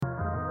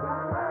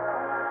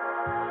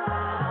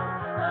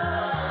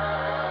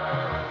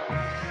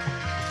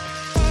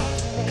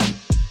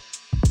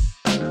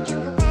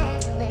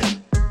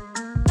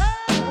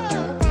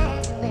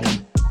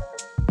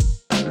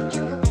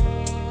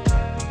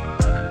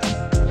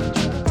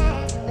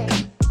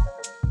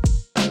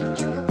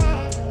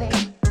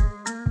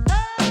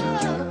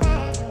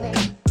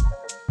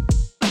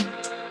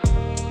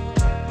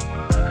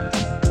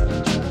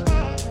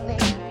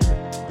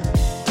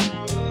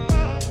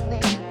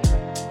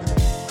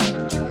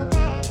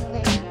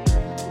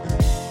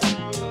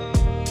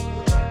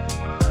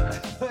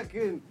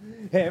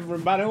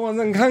Everybody wants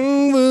a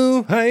kung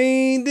fu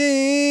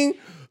fighting.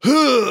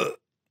 Huh.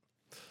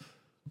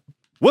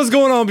 What's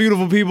going on,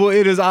 beautiful people?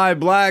 It is I,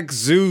 Black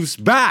Zeus,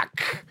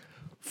 back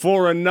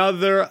for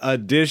another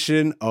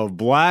edition of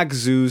Black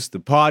Zeus, the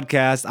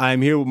podcast. I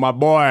am here with my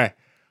boy,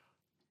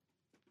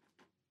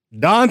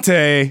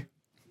 Dante.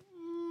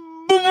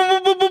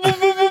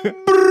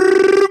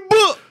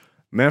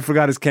 Man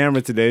forgot his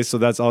camera today, so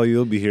that's all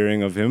you'll be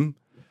hearing of him.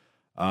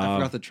 I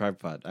forgot the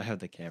tripod. I have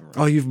the camera.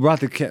 Oh, you've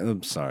brought the camera.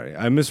 I'm sorry.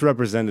 I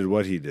misrepresented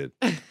what he did.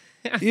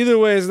 Either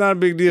way, it's not a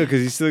big deal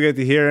because you still get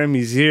to hear him.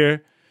 He's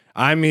here.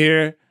 I'm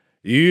here.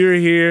 You're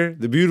here.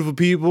 The beautiful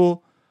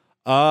people.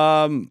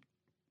 All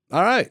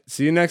right.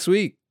 See you next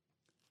week.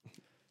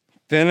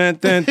 No,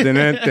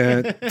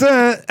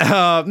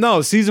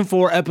 season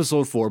 4,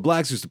 episode 4,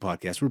 Black Zeus the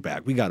podcast. We're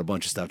back. We got a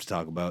bunch of stuff to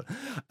talk about.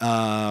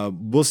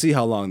 We'll see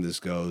how long this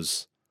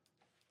goes.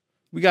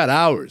 We got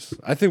hours.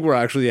 I think we're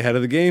actually ahead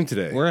of the game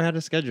today. We're ahead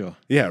of schedule.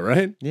 Yeah,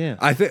 right? Yeah.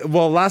 I think.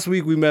 Well, last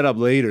week we met up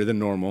later than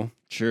normal.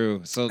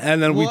 True. So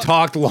and then we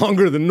talked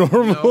longer than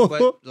normal. No,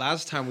 but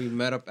last time we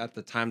met up at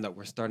the time that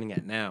we're starting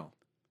at now.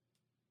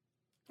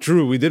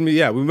 True. We didn't meet.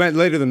 Yeah, we met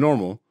later than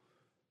normal.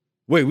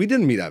 Wait, we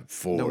didn't meet at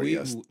 4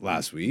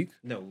 last week.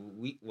 No,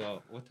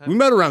 what time? We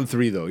met around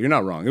 3 though. You're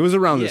not wrong. It was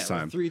around this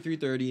time.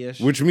 3:30ish.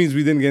 Which means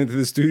we didn't get into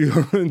the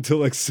studio until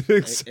like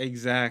 6.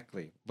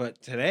 Exactly.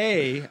 But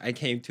today I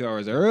came 2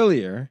 hours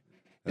earlier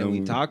and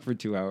we talked for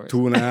 2 hours.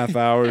 2.5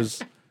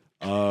 hours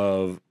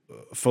of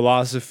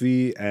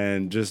philosophy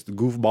and just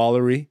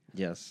goofballery.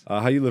 Yes.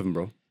 How you living,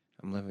 bro?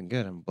 I'm living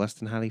good. I'm blessed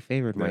and highly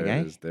favored, my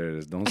guy. There it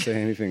is. Don't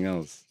say anything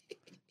else.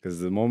 Because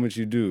the moment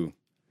you do,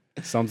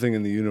 something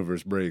in the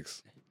universe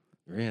breaks.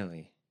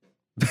 Really?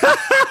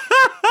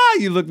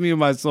 You looked me in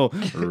my soul.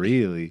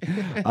 Really?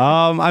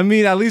 I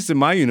mean, at least in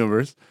my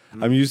universe,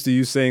 I'm used to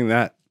you saying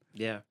that.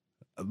 Yeah.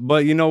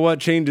 But you know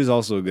what? Change is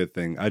also a good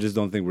thing. I just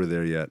don't think we're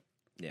there yet.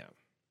 Yeah.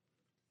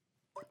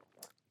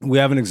 We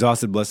haven't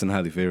exhausted, blessed, and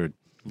highly favored.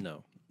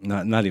 No.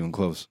 Not even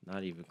close.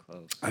 Not even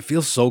close. I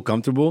feel so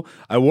comfortable.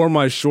 I wore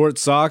my short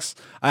socks.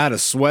 I had a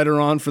sweater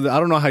on for I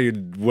don't know how you're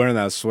wearing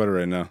that sweater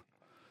right now.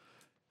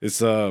 It's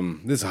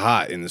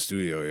hot in the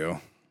studio,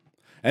 yo.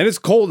 And it's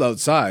cold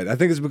outside. I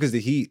think it's because the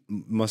heat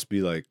must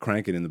be like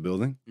cranking in the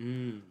building.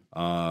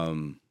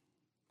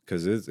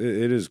 Because it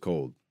is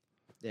cold.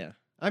 Yeah.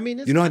 I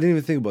mean, I didn't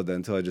even think about that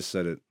until I just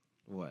said it.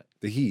 What?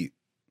 The heat.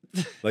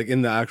 Like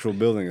in the actual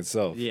building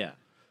itself. Yeah.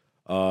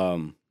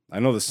 I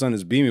know the sun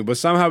is beaming, but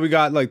somehow we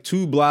got like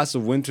 2 blasts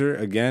of winter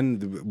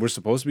again. We're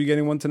supposed to be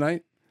getting one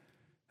tonight.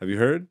 Have you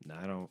heard? No,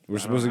 I don't. We're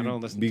supposed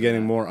to be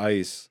getting more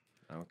ice.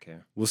 I don't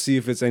care. We'll see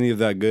if it's any of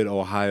that good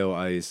Ohio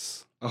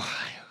ice.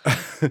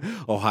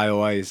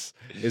 Ohio ice.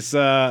 It's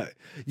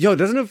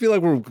doesn't it feel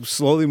like we're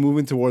slowly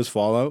moving towards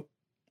Fallout?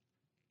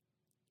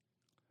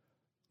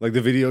 Like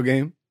the video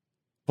game?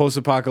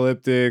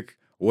 Post-apocalyptic,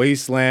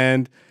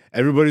 wasteland.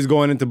 Everybody's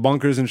going into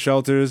bunkers and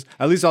shelters.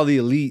 At least all the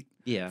elite.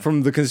 Yeah.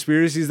 From the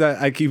conspiracies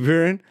that I keep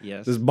hearing.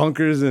 Yes. There's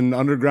bunkers and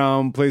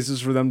underground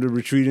places for them to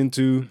retreat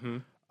into.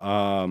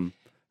 Mm-hmm.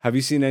 Have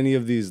you seen any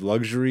of these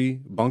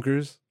luxury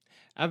bunkers?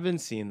 I've been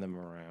seeing them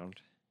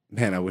around.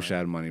 Man, I wish I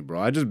had money,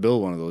 bro. I just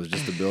built one of those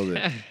just to build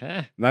it.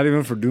 Not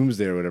even for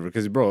doomsday or whatever.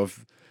 Because, bro,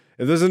 if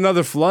there's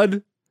another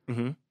flood,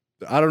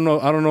 I don't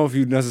know if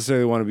you'd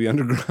necessarily want to be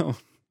underground.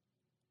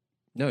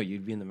 No,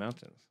 you'd be in the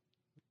mountains.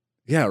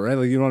 Yeah, right?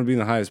 Like, you don't want to be in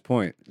the highest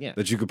point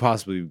that you could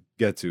possibly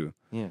get to.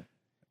 Yeah.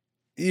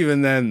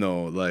 Even then,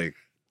 though, like,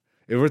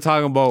 if we're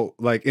talking about,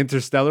 like,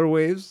 interstellar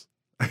waves.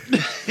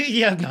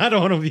 Yeah, I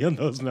don't want to be on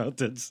those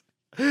mountains.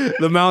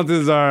 The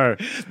mountains they're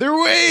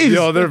waves.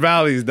 Yo, they're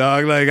valleys,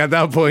 dog. Like at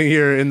that point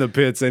here in the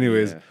pits,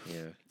 anyways.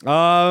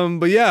 Yeah.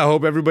 But yeah, I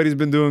hope everybody's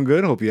been doing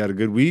good. Hope you had a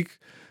good week,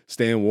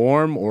 staying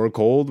warm or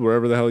cold,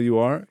 wherever the hell you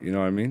are. You know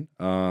what I mean?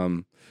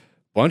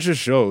 Bunch of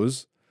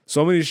shows,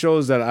 so many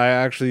shows that I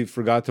actually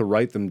forgot to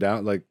write them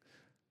down. Like,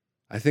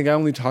 I think I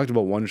only talked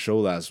about one show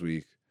last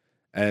week,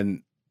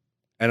 and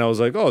I was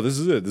like, oh, this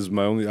is it. This is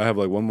my only. I have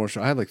like one more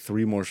show. I had like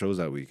 3 more shows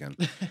that weekend.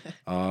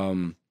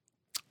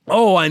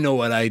 Oh, I know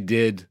what I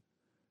did.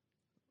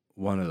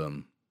 One of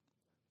them.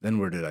 Then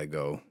where did I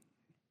go?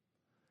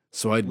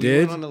 So we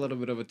went on a little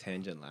bit of a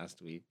tangent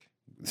last week.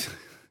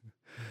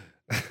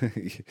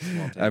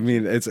 I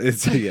mean, it's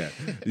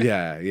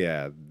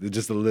yeah,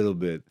 just a little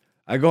bit.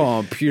 I go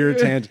on pure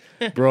tangent,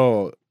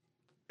 bro.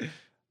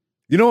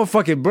 You know what?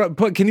 Fuck it, bro.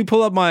 Can you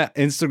pull up my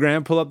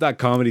Instagram? Pull up that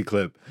comedy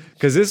clip,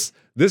 because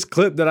this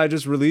clip that I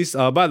just released.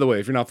 By the way,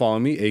 if you're not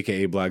following me,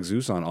 aka Black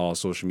Zeus on all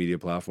social media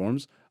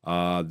platforms,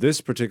 this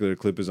particular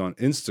clip is on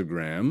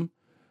Instagram.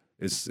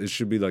 It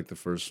should be like the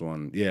first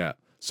one. Yeah.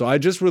 So I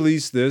just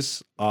released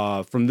this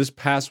from this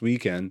past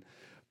weekend,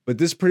 but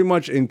this pretty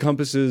much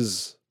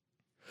encompasses,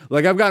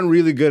 like, I've gotten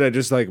really good at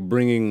just like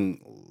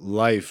bringing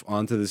life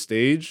onto the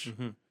stage.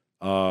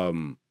 At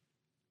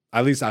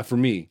least for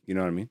me, you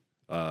know what I mean?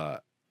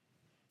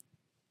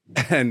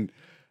 And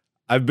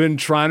I've been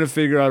trying to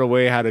figure out a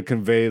way how to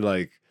convey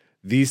like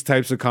these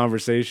types of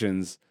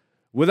conversations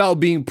without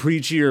being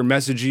preachy or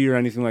messagey or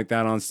anything like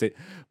that on stage.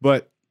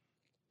 But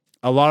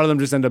a lot of them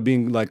just end up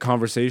being like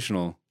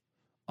conversational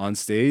on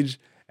stage,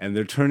 and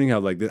they're turning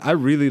out like this. I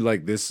really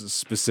like this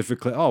specific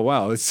clip. Oh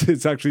wow,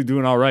 it's actually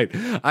doing all right.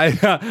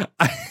 Yeah,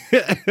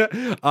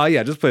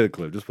 just play the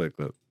clip. Just play the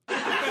clip.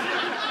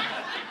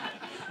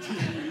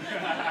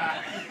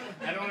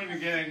 I don't even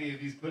get any of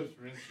these clips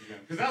for Instagram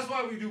because that's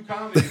why we do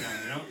comedy now.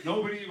 You know,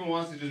 nobody even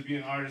wants to just be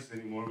an artist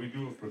anymore. We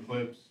do it for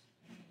clips.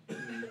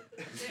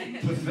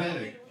 It's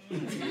pathetic.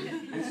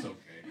 It's okay.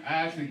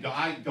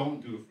 I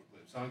don't do it for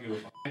clips. I don't give a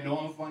fuck. I know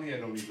I'm funny. I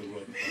don't need to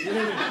look.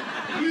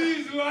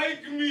 Please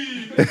like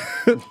me.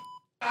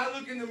 I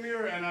look in the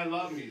mirror and I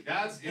love me.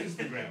 That's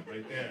Instagram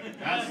right there.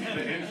 That's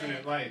the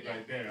infinite light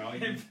right there.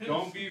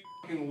 Don't be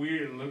fucking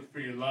weird and look for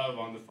your love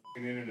on the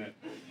fucking internet.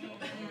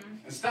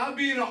 And stop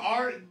being an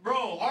art,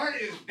 bro. Art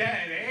is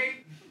dead, eh?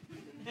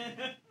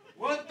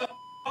 What the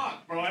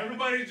fuck, bro?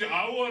 Everybody,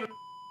 I want to.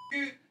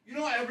 You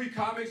know, every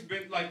comic's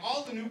been like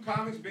all the new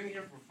comics been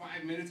here for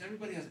 5 minutes.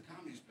 Everybody has a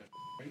comedy special.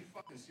 Are you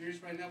fucking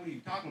serious right now? What are you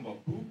talking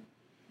about, poop?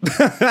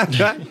 It's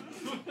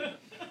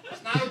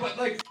not about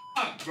like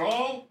fuck,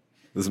 bro.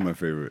 This is my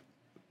favorite.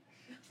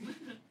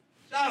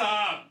 Shut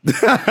up!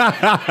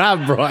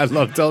 Bro, I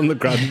love telling the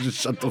crowd to just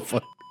shut the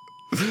fuck.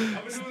 I've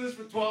been doing this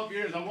for 12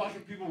 years. I'm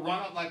watching people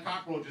run up like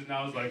cockroaches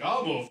now. It's like,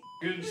 I'm a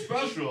fucking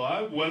special.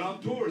 I went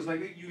on tours.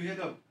 Like, you hit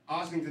up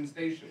Ossington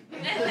Station.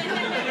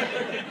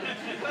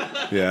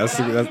 Yeah,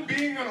 that's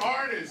being an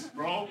artist,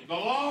 bro. The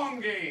long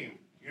game.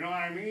 You know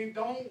what I mean?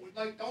 Don't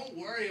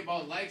worry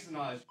about likes and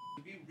all that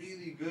shit. Be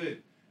really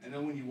good. And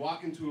then when you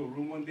walk into a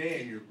room one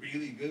day and you're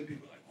really good,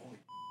 people are like, holy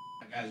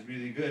that guy's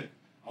really good.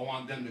 I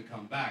want them to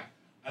come back.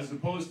 As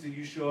opposed to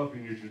you show up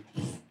and you're just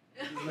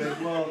like,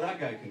 well, that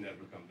guy can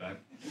never come back.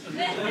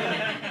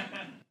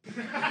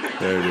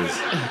 There it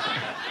is.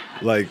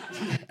 Like,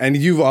 and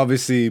you've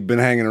obviously been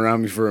hanging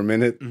around me for a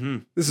minute. Mm-hmm.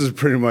 This is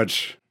pretty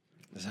much.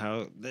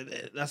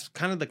 That's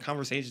kind of the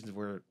conversations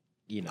where,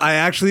 you know. I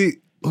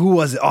actually, who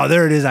was it? Oh,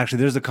 there it is, actually.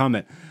 There's a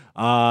comment.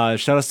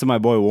 Shout outs to my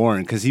boy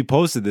Warren, because he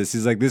posted this.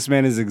 He's like, this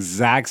man is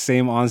exact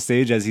same on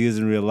stage as he is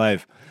in real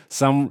life.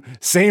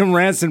 Same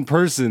rants in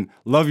person.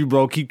 Love you,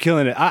 bro. Keep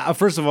killing it.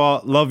 First of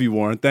all, love you,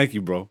 Warren. Thank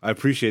you, bro. I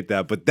appreciate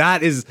that. But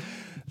that is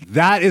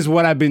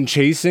what I've been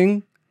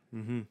chasing.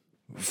 Mm-hmm.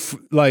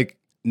 Like,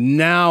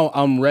 now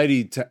I'm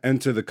ready to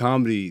enter the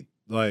comedy,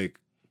 like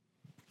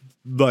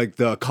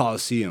the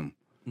Coliseum.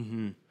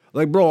 Mm-hmm.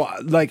 Like, bro,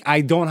 like,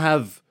 I don't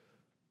have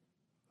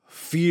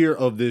fear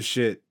of this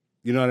shit.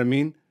 You know what I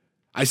mean?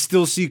 I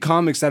still see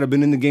comics that have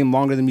been in the game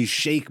longer than me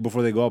shake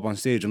before they go up on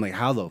stage. I'm like,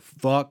 how the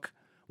fuck?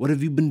 What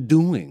have you been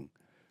doing?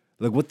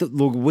 Like, what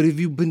have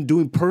you been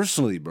doing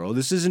personally, bro?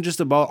 This isn't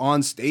just about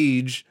on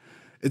stage.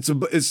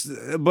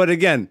 But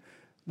again,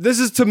 this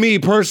is to me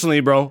personally,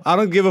 bro. I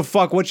don't give a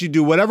fuck what you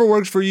do. Whatever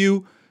works for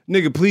you,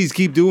 nigga, please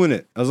keep doing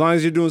it. As long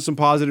as you're doing some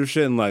positive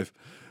shit in life.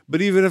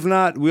 But even if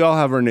not, we all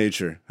have our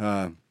nature.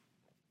 You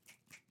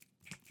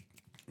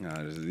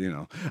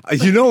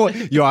know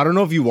what? Yo, I don't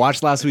know if you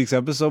watched last week's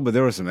episode, but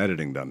there was some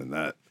editing done in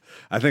that.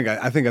 I think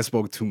I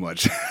spoke too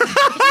much.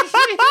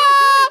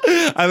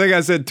 I think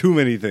I said too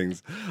many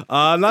things.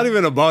 Not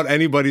even about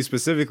anybody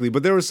specifically,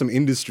 but there was some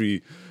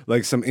industry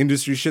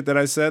shit that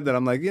I said that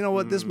I'm like, you know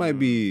what? This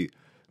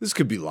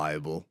could be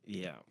liable.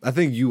 Yeah. I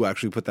think you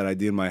actually put that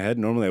idea in my head.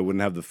 Normally I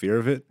wouldn't have the fear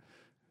of it.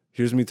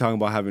 Here's me talking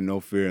about having no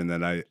fear, and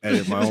then I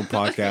edit my own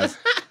podcast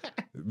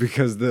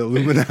because the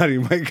Illuminati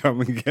might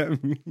come and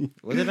get me.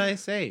 What did I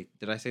say?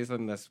 Did I say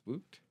something that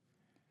spooked?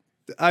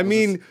 I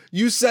mean,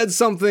 you said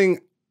something.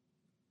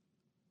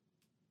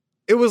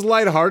 It was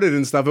lighthearted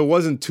and stuff. It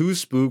wasn't too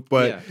spooked,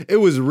 but it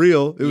was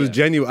real. It was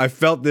genuine. I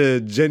felt the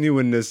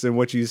genuineness in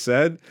what you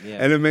said,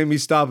 and it made me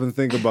stop and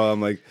think about it.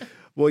 I'm like,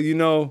 well, you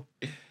know,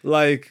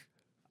 like,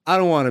 I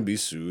don't want to be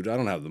sued. I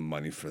don't have the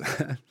money for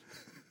that.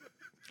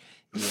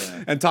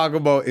 Yeah. And talk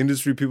about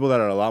industry people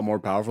that are a lot more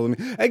powerful than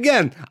me.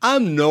 Again,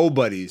 I'm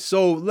nobody,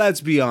 so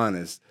let's be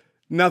honest.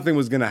 Nothing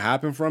was going to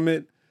happen from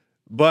it,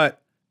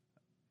 but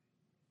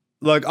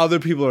like, other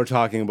people are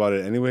talking about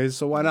it anyways,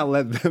 so why not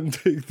let them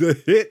take the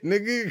hit,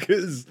 nigga?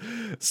 Because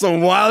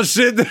some wild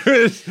shit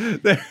there is.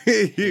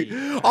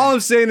 All I'm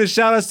saying is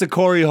shout outs to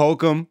Corey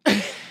Holcomb.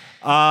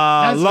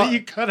 That's what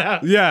you cut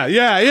out.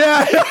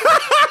 Yeah.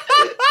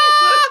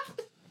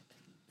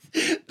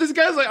 This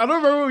guy's like, I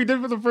don't remember what we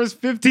did for the first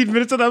 15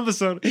 minutes of the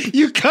episode.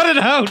 You cut it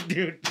out,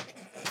 dude.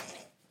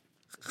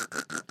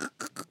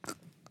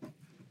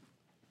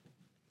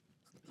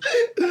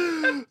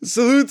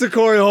 Salute to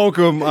Corey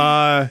Holcomb.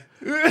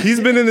 He's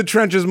been in the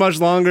trenches much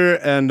longer,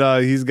 and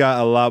he's got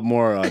a lot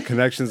more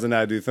connections than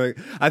I do.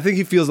 I think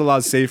he feels a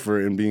lot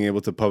safer in being able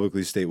to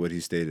publicly state what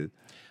he stated.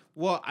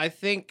 Well, I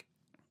think,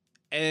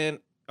 and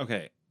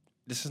okay,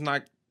 this is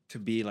not to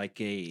be like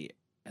a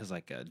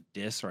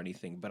diss or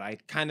anything, but I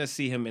kind of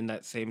see him in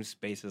that same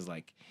space as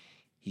like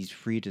he's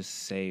free to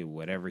say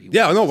whatever he wants.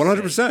 Yeah, no,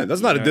 100%.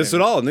 That's not a diss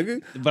at all,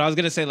 nigga. But I was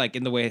gonna say like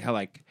in the way how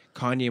like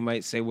Kanye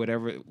might say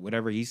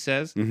whatever he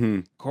says.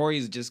 Mhm.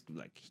 Corey's just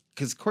like,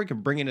 because Corey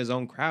can bring in his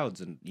own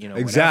crowds and whatever.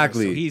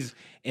 Exactly. So he's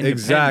independent.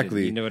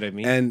 Exactly. You know what I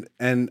mean?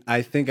 And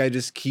I think I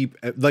just keep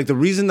like the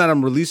reason that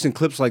I'm releasing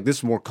clips like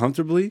this more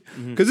comfortably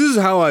Mm-hmm. because this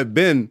is how I've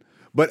been.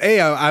 But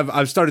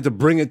I've started to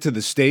bring it to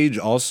the stage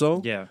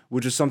also, Yeah.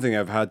 which is something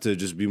I've had to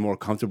just be more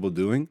comfortable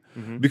doing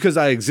Mm-hmm. because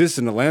I exist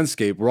in a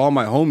landscape where all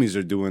my homies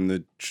are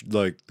doing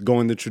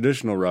going the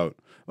traditional route.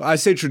 I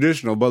say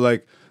traditional, but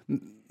like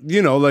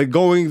like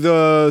going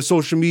the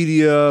social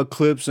media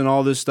clips and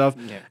all this stuff.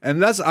 Yeah.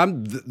 And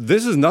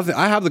this is nothing.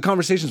 I have the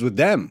conversations with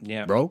them,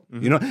 Yeah. bro.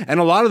 And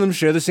a lot of them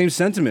share the same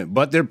sentiment,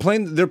 but they're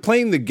playing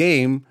the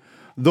game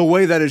the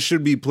way that it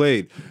should be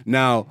played.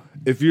 Now,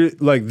 if you're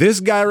like this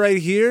guy right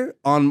here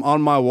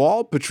on my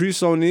wall,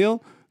 Patrice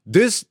O'Neal,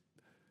 this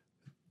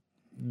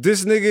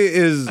nigga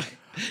is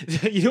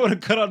You don't want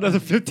to cut out another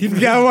 15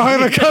 minutes? yeah, I'm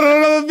gonna cut on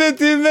another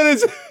 15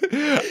 minutes.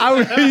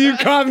 You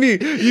caught me.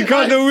 You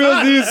caught the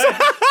wheels. You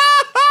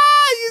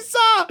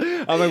saw.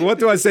 I'm like, what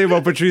do I say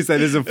about Patrice that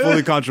isn't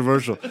fully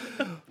controversial?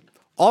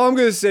 All I'm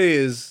gonna say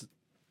is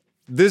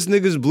this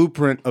nigga's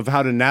blueprint of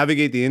how to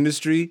navigate the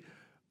industry,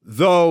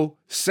 though,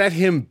 set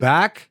him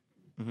back.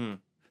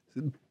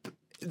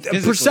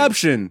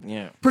 Perception.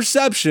 Yeah.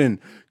 Perception.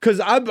 Because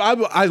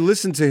I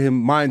listened to him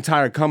my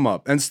entire come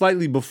up and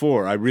slightly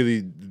before I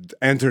really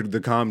entered the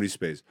comedy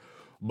space.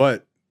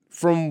 But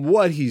from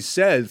what he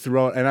said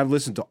throughout, and I've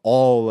listened to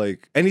all,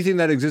 like, anything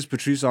that exists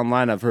Patrice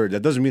online, I've heard.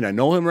 That doesn't mean I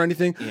know him or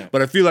anything,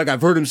 but I feel like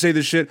I've heard him say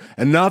this shit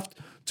enough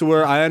to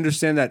where I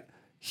understand that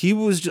he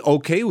was just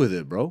okay with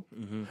it, bro.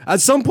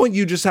 At some point,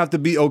 you just have to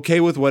be okay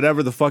with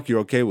whatever the fuck you're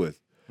okay with.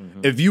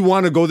 If you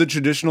want to go the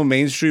traditional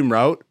mainstream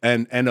route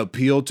and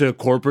appeal to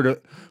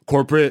corporate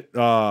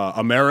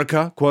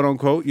America, quote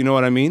unquote, you know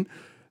what I mean?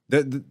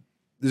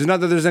 There's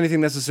not that there's anything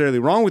necessarily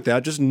wrong with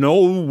that. Just know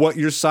what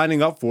you're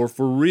signing up for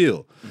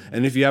real.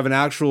 And if you have an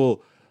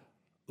actual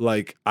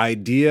like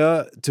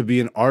idea to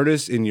be an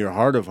artist in your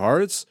heart of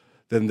hearts,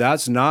 then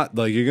that's not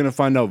like you're gonna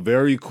find out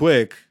very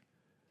quick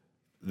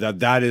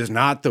that is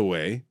not the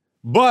way.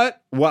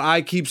 But what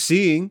I keep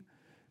seeing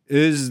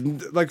is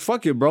like,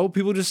 fuck it, bro.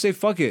 People just say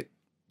fuck it.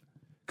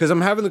 Because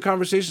I'm having the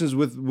conversations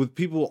with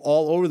people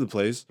all over the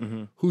place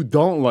who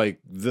don't like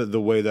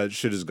the way that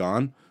shit is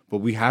gone, but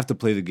we have to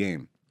play the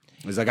game.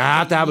 It's like, I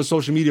have to have a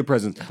social media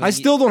presence. I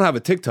still don't have a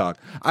TikTok.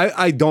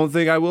 I don't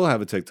think I will have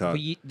a TikTok.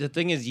 But the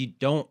thing is, you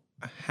don't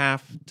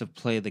have to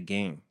play the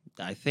game.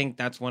 I think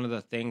that's one of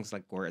the things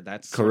like where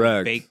that's sort of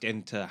Correct. baked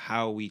into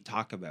how we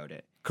talk about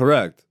it.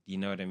 Correct. You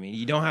know what I mean?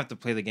 You don't have to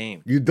play the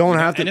game. You don't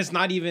have to. And it's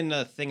not even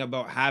a thing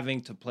about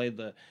having to play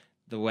the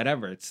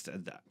whatever. It's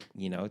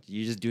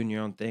you're just doing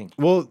your own thing.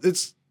 Well,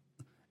 it's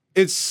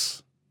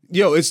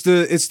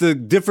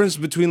the difference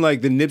between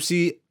like the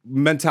Nipsey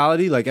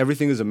mentality, like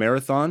everything is a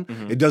marathon.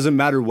 It doesn't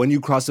matter when you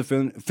cross the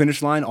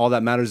finish line. All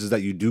that matters is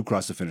that you do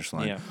cross the finish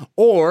line. Yeah.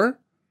 Or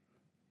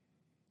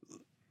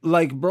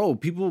like, bro,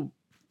 people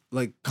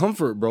like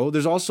comfort, bro.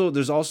 There's also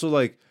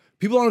like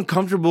people are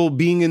uncomfortable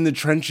being in the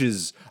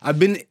trenches. I've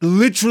been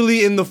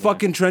literally in the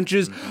fucking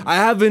trenches. I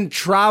haven't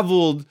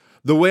traveled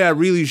the way I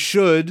really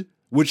should,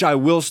 which I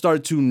will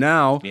start to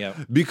now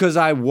because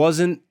I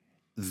wasn't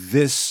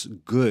this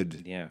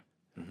good. Yeah.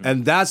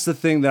 And that's the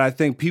thing that I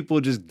think people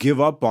just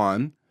give up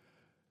on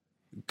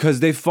because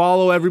they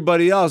follow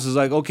everybody else. It's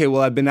like, okay,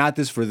 well, I've been at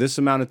this for this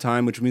amount of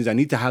time, which means I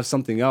need to have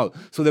something out.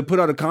 So they put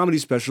out a comedy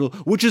special,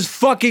 which is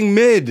fucking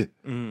mid.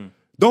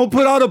 Don't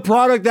put out a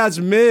product that's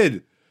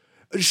mid.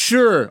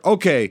 Sure,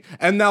 okay.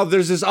 And now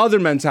there's this other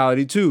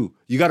mentality too.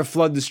 You got to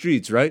flood the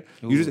streets, right?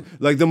 You just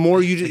like the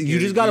more you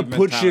just got to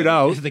put shit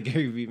out. The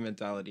Gary Vee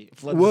mentality.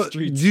 Flood Well, the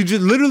streets. you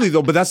just literally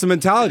though, but that's the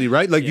mentality,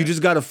 right? Like you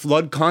just got to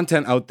flood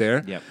content out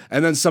there,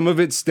 and then some of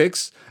it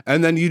sticks,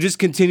 and then you just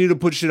continue to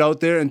put shit out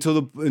there until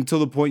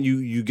the point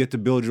you get to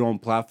build your own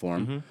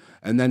platform,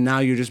 and then now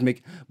you're just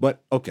making.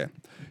 But okay,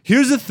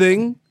 here's the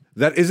thing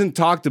that isn't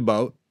talked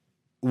about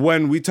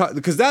when we talk,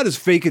 because that is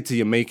fake it till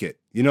you make it.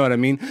 You know what I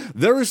mean?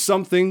 There is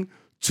something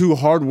to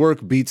hard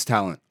work beats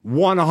talent.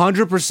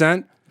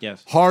 100%.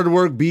 Yes. Hard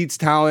work beats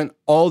talent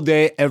all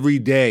day, every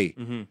day.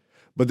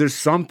 But there's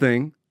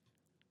something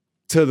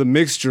to the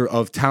mixture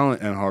of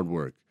talent and hard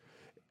work.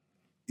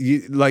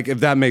 Like, if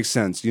that makes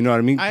sense. You know what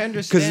I mean? I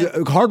understand.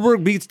 Because hard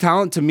work beats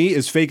talent to me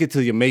is fake it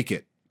till you make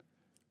it.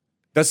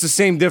 That's the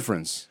same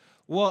difference.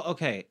 Well,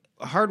 okay.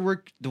 Hard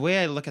work, the way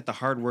I look at the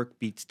hard work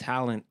beats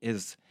talent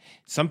is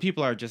some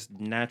people are just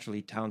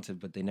naturally talented,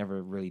 but they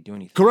never really do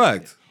anything.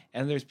 Correct. with it.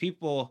 And there's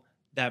people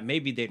that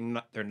maybe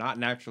they're not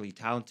naturally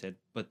talented,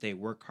 but they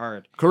work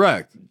hard.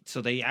 Correct.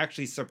 So they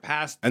actually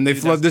surpass And they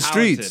dude flood the that's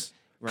talented, streets.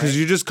 Because right?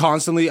 you're just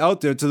constantly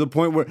out there to the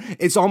point where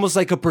it's almost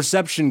like a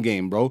perception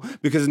game, bro.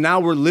 Because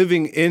now we're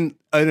living in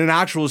an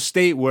actual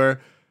state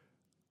where,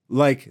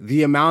 like,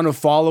 the amount of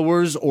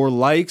followers or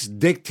likes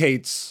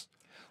dictates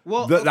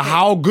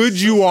how good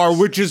you are,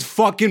 which is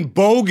fucking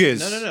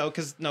bogus.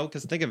 No,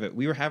 because think of it.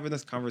 We were having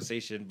this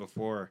conversation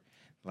before,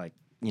 like,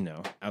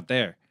 out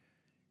there.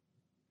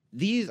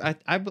 These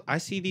I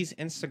see these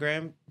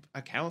Instagram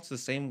accounts the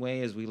same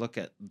way as we look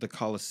at the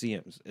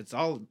Colosseums. It's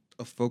all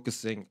a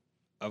focusing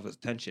of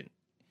attention.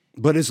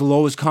 But it's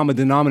lowest common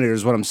denominator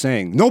is what I'm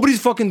saying. Nobody's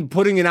fucking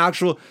putting an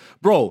actual...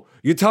 Bro,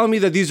 you're telling me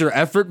that these are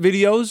effort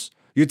videos?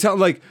 You're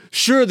telling, like,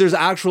 sure, there's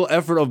actual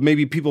effort of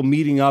maybe people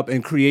meeting up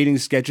and creating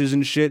sketches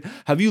and shit.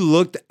 Have you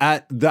looked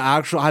at the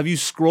actual... Have you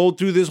scrolled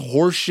through this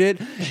horse shit?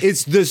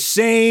 It's the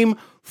same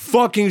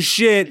fucking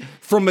shit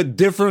from a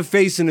different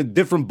face and a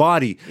different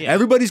body. Yeah.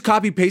 Everybody's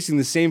copy-pasting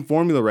the same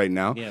formula right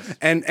now. Yes.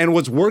 And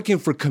what's working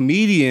for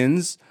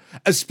comedians...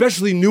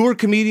 Especially newer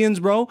comedians,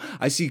 bro.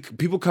 I see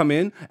people come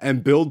in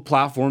and build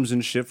platforms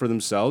and shit for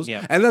themselves.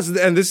 Yeah. And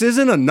this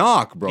isn't a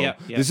knock, bro. Yeah,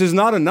 yeah. This is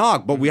not a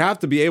knock, but we have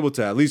to be able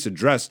to at least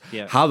address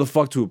how the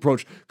fuck to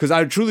approach. Because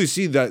I truly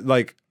see that,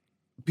 like,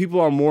 people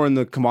are more in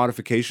the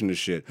commodification of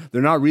shit.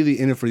 They're not really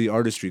in it for the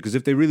artistry. Because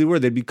if they really were,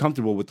 they'd be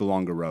comfortable with the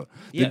longer route.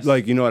 Yes.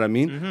 Like, you know what I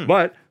mean? Mm-hmm.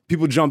 But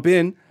people jump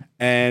in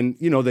and,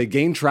 you know, they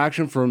gain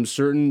traction from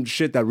certain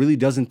shit that really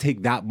doesn't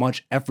take that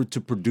much effort to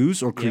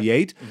produce or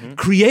create. Mm-hmm.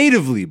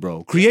 Creatively,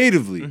 bro.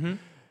 Creatively. Mm-hmm.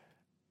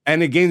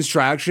 And it gains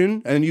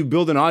traction and you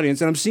build an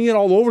audience. And I'm seeing it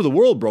all over the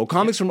world, bro.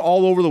 Comics from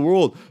all over the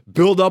world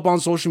build up on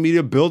social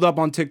media, build up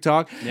on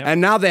TikTok. Yep. And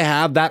now they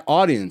have that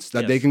audience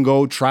that they can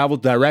go travel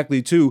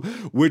directly to,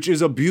 which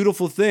is a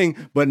beautiful thing.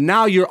 But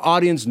now your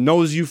audience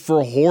knows you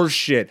for horse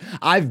shit.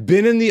 I've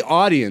been in the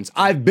audience.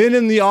 I've been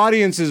in the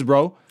audiences,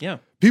 bro. Yeah.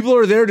 People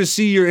are there to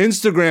see your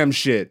Instagram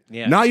shit,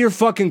 not your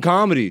fucking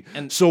comedy.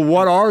 And so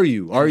what are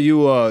you? Are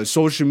you a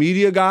social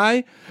media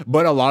guy?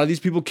 But a lot of these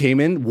people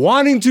came in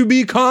wanting to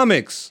be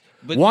comics,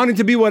 wanting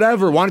to be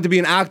whatever, wanting to be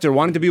an actor,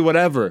 wanting to be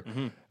whatever.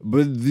 Mm-hmm.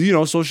 But, you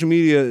know, social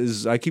media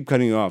is, I keep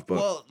cutting you off. But.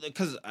 Well,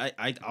 because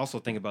I also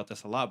think about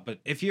this a lot. But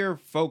if you're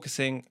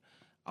focusing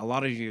a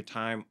lot of your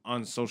time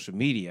on social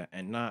media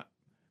and not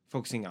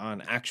focusing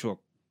on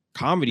actual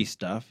comedy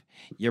stuff,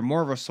 you're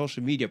more of a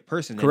social media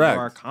person than you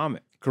are a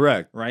comic.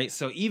 Correct. Right?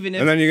 So even if...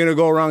 And then you're going to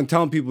go around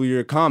telling people you're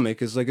a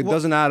comic. It's like, it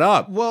doesn't add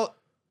up. Well,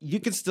 you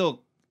can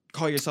still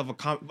call yourself a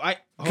comic.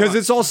 Because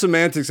it's all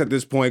semantics at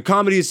this point.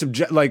 Comedy is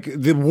subjective. Like,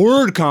 the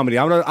word comedy,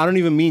 I don't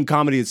even mean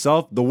comedy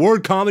itself. The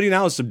word comedy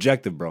now is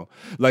subjective, bro.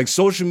 Like,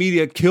 social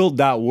media killed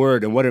that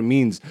word and what it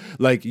means.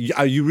 Like,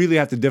 you really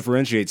have to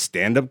differentiate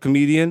stand-up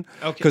comedian.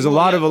 Okay. Because a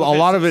lot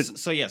of it...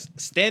 So, yes,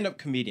 stand-up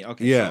comedian.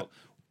 Okay, yeah. So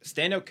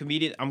stand-up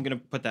comedian, I'm going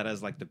to put that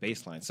as, like, the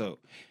baseline. So...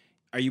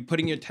 Are you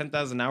putting your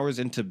 10,000 hours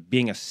into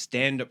being a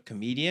stand-up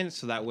comedian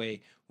so that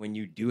way when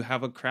you do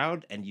have a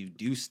crowd and you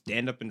do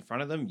stand up in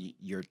front of them,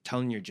 you're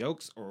telling your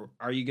jokes? Or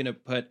are you going to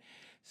put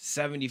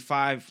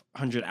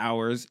 7,500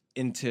 hours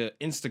into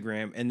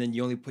Instagram and then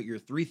you only put your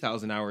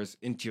 3,000 hours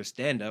into your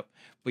stand-up,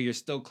 but you're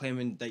still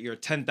claiming that you're a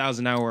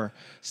 10,000 hour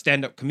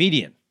stand-up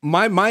comedian?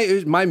 My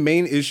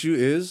main issue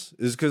is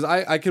because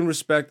I can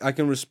respect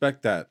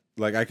that.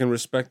 Like, I can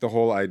respect the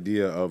whole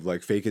idea of,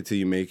 like, fake it till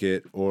you make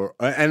it,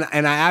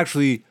 and I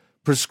actually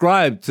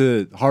prescribe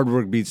to hard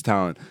work beats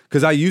talent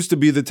because I used to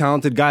be the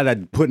talented guy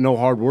that put no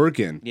hard work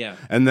in. Yeah.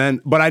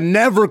 But I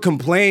never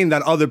complained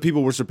that other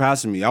people were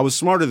surpassing me. I was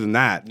smarter than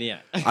that. Yeah.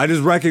 I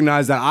just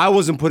recognized that I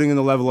wasn't putting in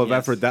the level of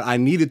effort that I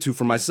needed to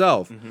for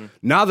myself. Mm-hmm.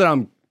 Now that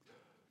I'm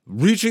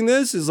reaching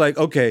this, is like,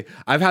 okay,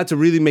 I've had to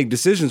really make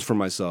decisions for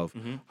myself.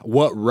 Mm-hmm.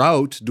 What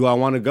route do I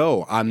want to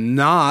go? I'm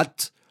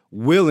not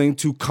willing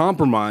to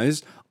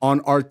compromise on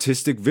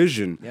artistic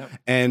vision. Yep.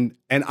 And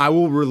I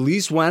will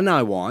release when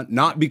I want,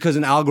 not because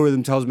an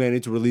algorithm tells me I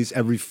need to release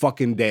every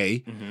fucking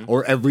day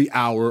or every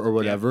hour or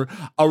whatever.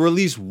 Yep. I'll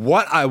release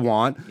what I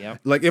want. Yep.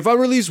 Like, if I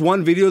release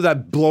one video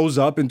that blows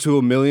up into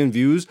 1 million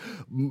views,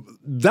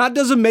 that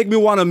doesn't make me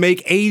want to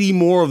make 80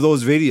 more of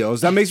those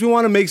videos. That makes me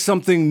want to make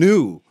something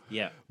new.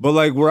 Yeah. But,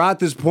 like, we're at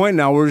this point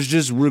now where it's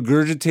just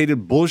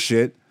regurgitated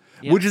bullshit.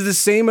 Yeah. Which is the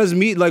same as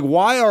me. Like,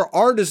 why are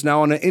artists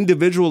now on an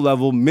individual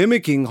level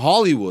mimicking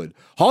Hollywood?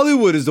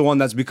 Hollywood is the one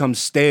that's become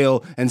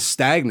stale and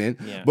stagnant,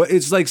 but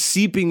it's like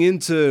seeping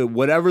into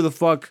whatever the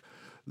fuck,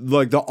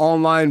 like, the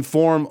online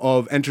form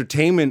of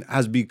entertainment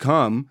has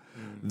become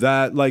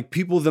that, like,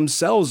 people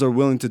themselves are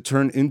willing to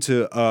turn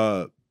into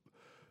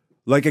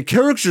like a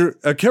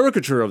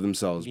caricature of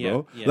themselves,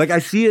 bro. Yeah. Like, I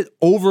see it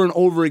over and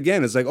over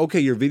again. It's like, okay,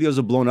 your videos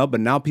are blown up, but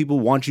now people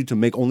want you to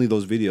make only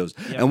those videos.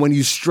 Yeah. And when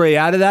you stray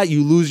out of that,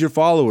 you lose your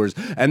followers.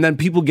 And then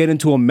people get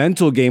into a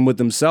mental game with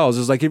themselves.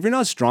 It's like, if you're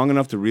not strong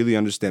enough to really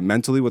understand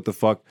mentally what the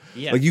fuck,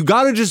 like, you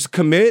gotta just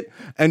commit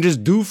and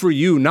just do for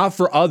you, not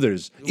for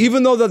others.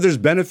 Even though that there's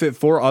benefit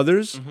for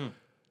others,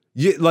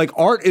 like,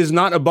 art is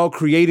not about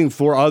creating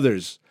for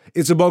others.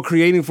 It's about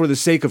creating for the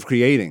sake of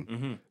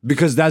creating,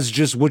 because that's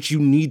just what you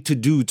need to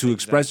do to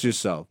express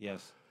yourself.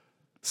 Yes.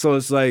 So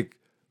it's like,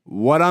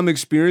 what I'm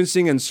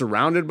experiencing and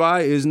surrounded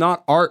by is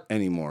not art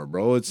anymore,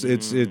 bro. It's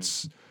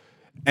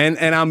and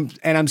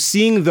I'm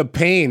seeing the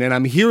pain and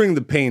I'm hearing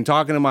the pain,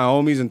 talking to my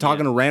homies and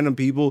talking to random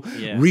people,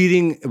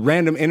 reading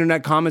random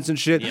internet comments and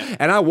shit. Yeah.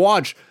 And I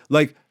watch,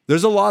 like,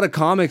 there's a lot of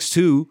comics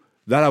too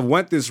that have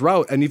went this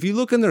route. And if you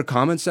look in their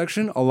comment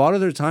section, a lot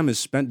of their time is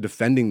spent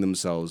defending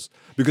themselves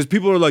because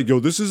people are like, yo,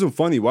 this isn't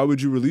funny. Why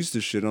would you release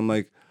this shit? I'm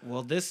like,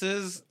 Well, this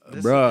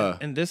Bruh.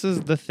 and this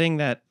is the thing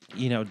that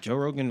Joe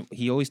Rogan,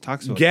 he always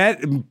talks about.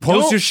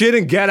 Post your shit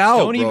and get out.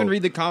 Don't bro. even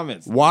read the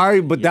comments. Why?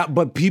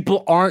 But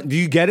people aren't. Do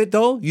you get it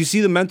though? You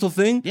see the mental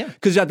thing? Yeah.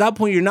 Because at that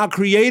point, you're not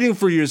creating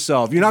for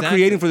yourself. You're not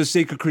creating for the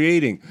sake of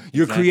creating.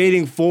 You're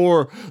creating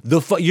for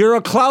you're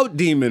a clout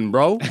demon,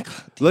 bro.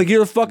 Like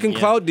you're a fucking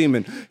clout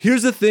demon.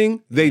 Here's the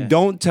thing: they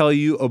don't tell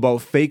you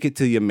about fake it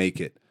till you make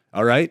it.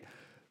 All right.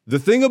 The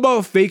thing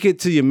about fake it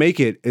till you make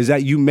it is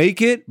that you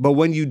make it, but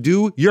when you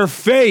do, you're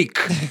fake.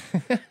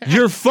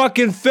 You're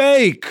fucking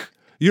fake.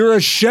 You're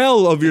a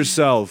shell of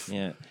yourself.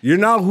 Yeah. You're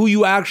not who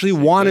you actually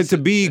wanted to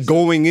be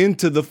going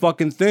into the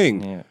fucking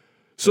thing. Yeah.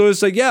 So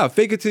it's like, yeah,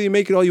 fake it till you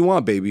make it all you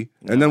want, baby.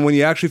 And then when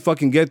you actually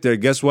fucking get there,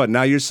 guess what?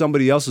 Now you're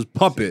somebody else's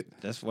puppet.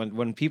 That's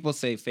when people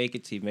say fake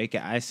it till you make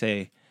it, I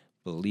say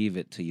believe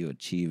it till you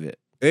achieve it.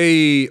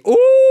 Hey,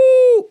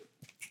 ooh.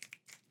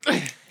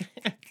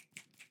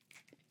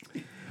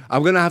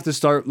 I'm going to have to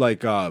start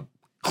like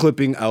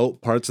clipping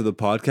out parts of the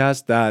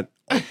podcast that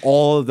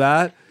all of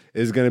that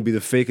is going to be the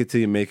fake it till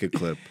you make it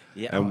clip.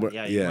 Yeah,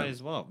 you might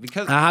as well.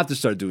 Because I have to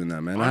start doing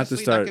that, man. honestly, I have to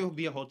start. That could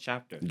be a whole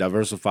chapter.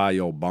 Diversify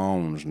your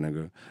bones,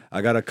 nigga.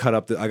 I gotta cut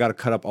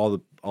up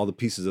all the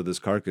pieces of this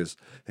carcass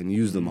and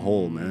use them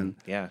whole, man.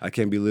 Yeah. I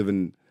can't be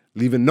leaving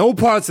no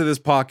parts of this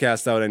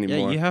podcast out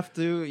anymore. Yeah, you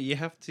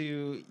have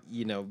to,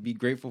 be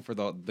grateful for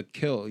the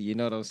kill. You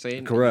know what I'm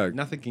saying? Correct.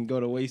 Nothing can go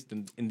to waste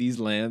in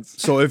these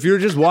lands. So if you're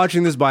just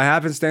watching this by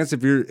happenstance,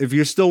 if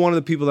you're still one of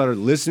the people that are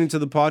listening to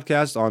the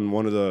podcast on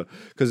one of the,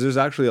 because there's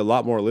actually a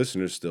lot more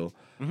listeners still.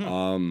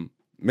 Mm-hmm.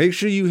 Make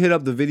sure you hit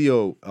up the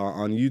video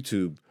on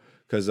YouTube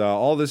because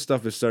all this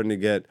stuff is starting to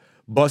get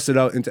busted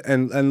out into.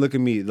 And look at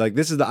me, like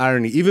this is the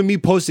irony. Even me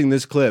posting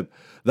this clip,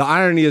 the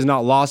irony is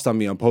not lost on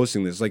me. I'm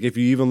posting this. Like if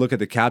you even look at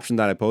the caption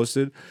that I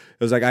posted, it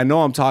was like I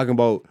know I'm talking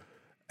about.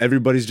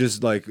 Everybody's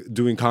just like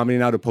doing comedy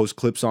now to post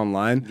clips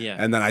online. Yeah.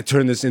 And then I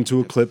turn this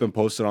into a clip and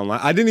post it online.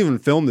 I didn't even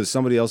film this.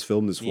 Somebody else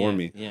filmed this for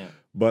me. Yeah.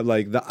 But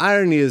like the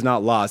irony is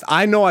not lost.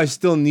 I know I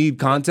still need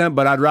content,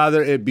 but I'd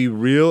rather it be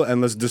real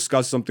and let's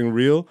discuss something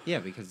real. Yeah,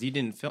 because you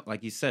didn't film,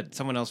 like you said,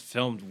 someone else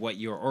filmed what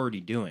you're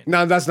already doing.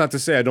 Now, that's not to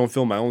say I don't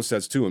film my own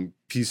sets too and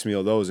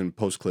piecemeal those and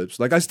post clips.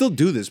 Like I still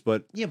do this,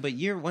 but yeah, but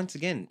you're once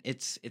again,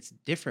 it's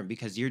different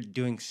because you're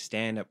doing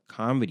stand-up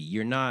comedy.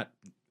 You're not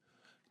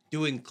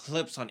doing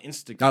clips on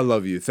Instagram. I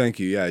love you. Thank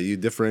you. Yeah, you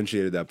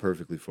differentiated that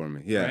perfectly for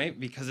me. Yeah. Right?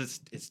 Because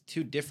it's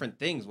two different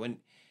things.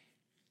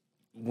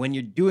 When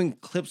you're doing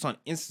clips on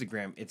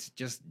Instagram, it's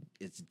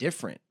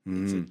different.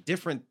 It's a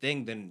different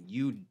thing than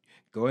you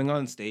going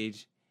on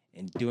stage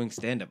and doing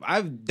stand-up.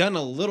 I've done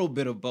a little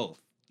bit of both.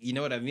 You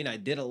know what I mean? I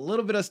did a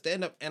little bit of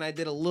stand-up and I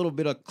did a little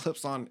bit of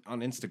clips on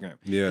Instagram.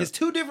 Yeah. It's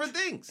two different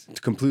things.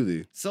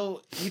 Completely.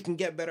 So you can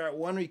get better at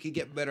one or you can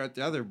get better at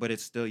the other, but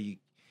it's still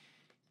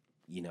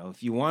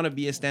if you want to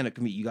be a stand-up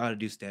comedian, you got to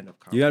do stand-up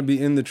comedy. You got to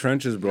be in the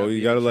trenches, bro.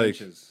 You got to like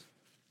trenches.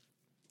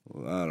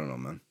 I don't know,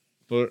 man.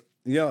 But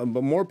yeah,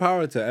 but more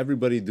power to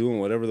everybody doing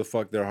whatever the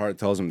fuck their heart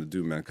tells them to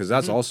do, man. Because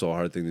that's also a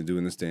hard thing to do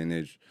in this day and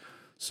age.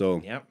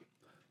 So, Yep.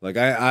 like,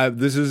 I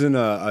this isn't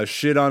a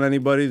shit on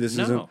anybody. This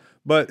No. isn't,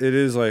 but it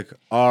is like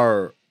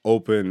our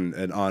open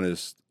and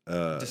honest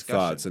Discussion.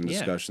 thoughts and Yeah.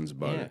 discussions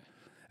about Yeah. it.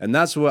 And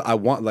that's what I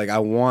want. Like,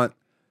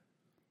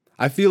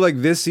 I feel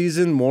like this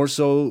season, more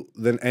so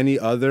than any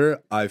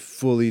other, I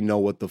fully know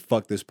what the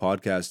fuck this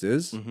podcast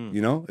is.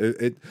 You know?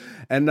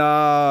 And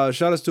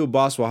shout outs to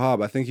Abbas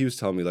Wahab. I think he was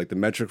telling me, like, the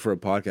metric for a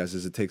podcast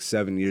is it takes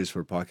 7 years for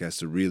a podcast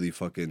to really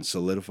fucking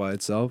solidify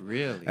itself.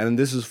 Really? And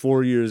this is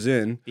 4 years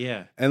in.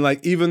 Yeah. And,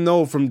 like, even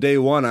though from day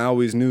one, I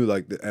always knew,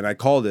 like, and I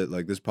called it,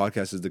 like, this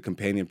podcast is the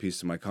companion piece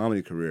to my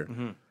comedy career.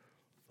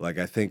 Like,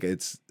 I think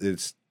it's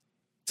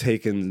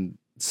taken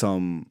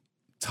some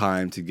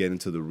time to get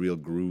into the real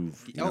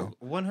groove. You know?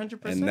 100%.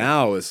 And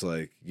now it's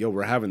like, yo,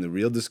 we're having the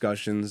real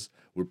discussions.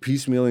 We're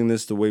piecemealing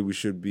this the way we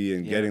should be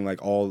and getting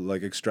like all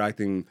like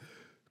extracting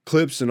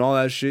clips and all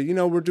that shit. You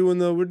know, we're doing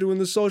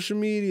the social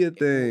media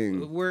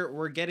thing.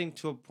 We're getting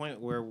to a point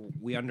where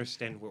we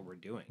understand what we're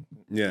doing.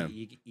 Yeah.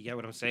 You get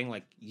what I'm saying?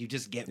 Like you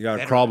just get You gotta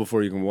better crawl at it.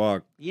 before you can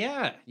walk.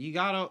 Yeah. You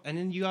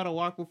gotta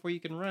walk before you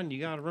can run. You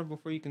gotta run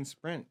before you can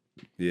sprint.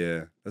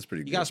 Yeah, that's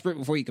pretty You good. gotta sprint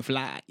before you can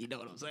fly. You know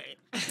what I'm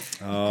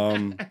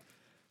saying?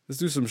 Let's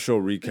do some show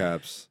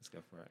recaps. Let's go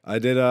for it. I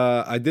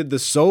did the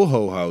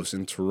Soho House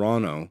in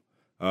Toronto.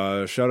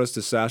 Shout outs to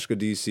Sashka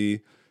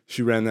DC.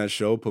 She ran that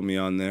show, put me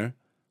on there.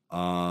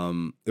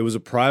 It was a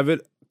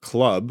private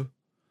club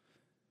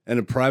and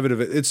a private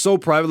event. It's so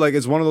private, like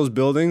it's one of those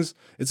buildings.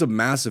 It's a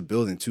massive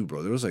building too,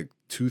 bro. There was like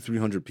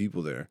 200-300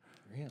 people there.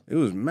 Really? It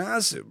was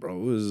massive, bro.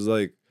 It was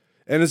like,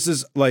 and it's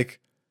this like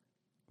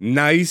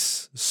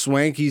nice,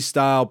 swanky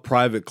style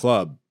private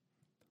club.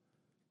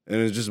 And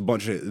it's just a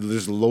bunch of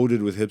just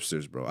loaded with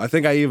hipsters, bro. I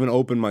think I even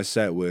opened my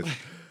set with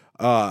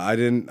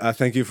I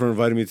thank you for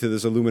inviting me to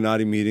this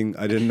Illuminati meeting.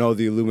 I didn't know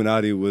the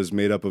Illuminati was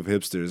made up of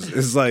hipsters.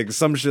 It's like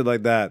some shit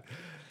like that.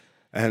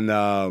 And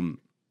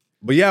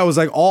but yeah, it was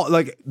like all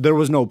like there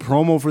was no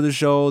promo for the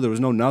show. There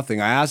was no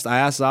nothing. I asked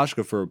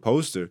Ashka for a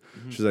poster.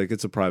 She's like,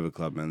 it's a private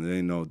club, man. There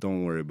ain't no,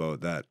 don't worry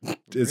about that.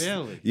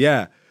 Really?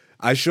 Yeah.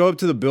 I show up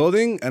to the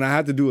building and I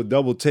had to do a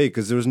double take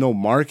because there was no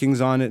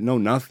markings on it, no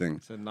nothing.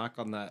 So knock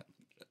on that.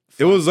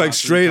 It was like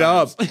straight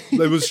up.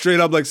 It was straight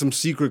up like some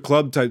secret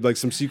club type, like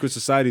some secret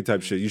society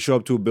type shit. You show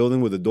up to a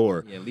building with a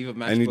door. Yeah, leave a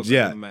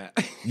matchbook on the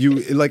mat. You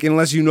like,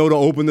 unless you know to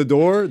open the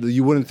door,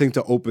 you wouldn't think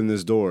to open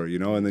this door, you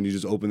know? And then you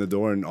just open the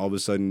door and all of a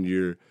sudden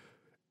you're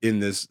in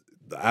this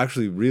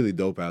actually really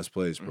dope ass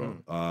place, bro.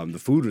 The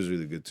food was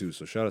really good too,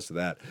 so shout outs to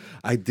that.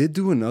 I did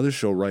do another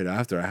show right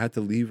after. I had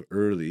to leave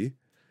early,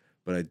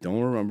 but I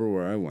don't remember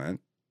where I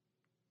went.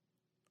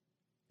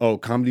 Oh,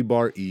 Comedy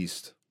Bar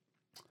East.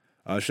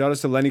 Shout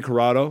outs to Lenny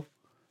Corrado.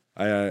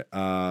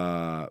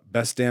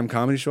 Best Damn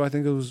Comedy Show, I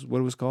think it was what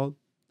it was called.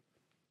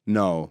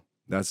 No,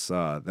 that's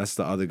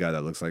the other guy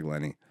that looks like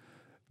Lenny.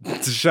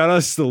 Shout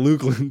outs to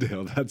Luke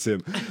Lindale, that's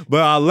him.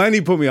 But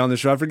Lenny put me on the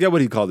show. I forget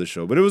what he called the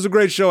show, but it was a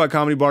great show at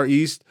Comedy Bar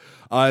East,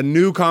 a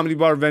new comedy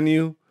bar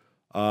venue.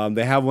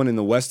 They have one in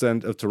the west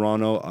end of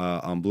Toronto,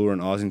 on Bloor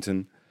and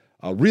Ossington.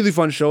 A really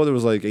fun show. There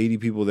was like 80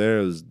 people there.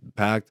 It was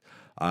packed.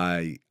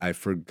 I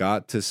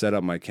forgot to set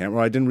up my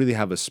camera. I didn't really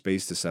have a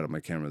space to set up my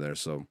camera there,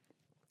 so.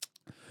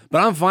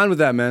 But I'm fine with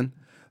that, man.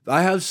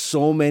 I have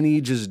so many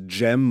just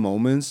gem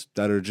moments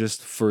that are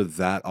just for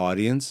that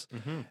audience.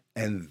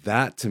 And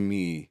that to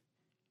me,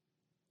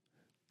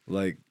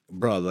 like,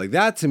 bro, like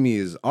that to me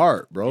is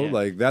art, bro. Yeah.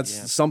 Like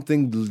that's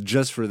something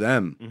just for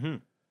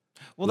them.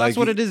 Well, that's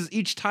what it is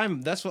each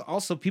time. That's what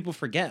also people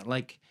forget.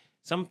 Like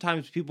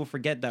sometimes people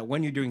forget that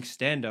when you're doing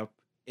stand-up,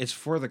 it's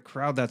for the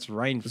crowd that's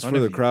right in front of you.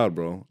 It's for the crowd,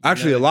 bro.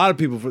 Actually, a lot of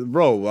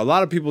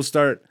people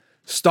start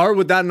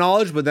with that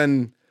knowledge, but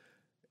then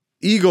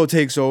ego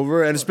takes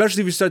over, and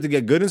especially if you start to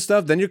get good and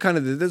stuff, then you're kind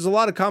of, there's a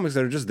lot of comics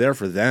that are just there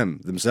for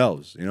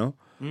themselves, you know?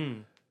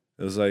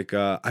 It was like,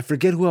 I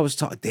forget who I was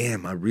talking,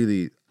 damn,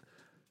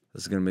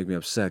 this is going to make me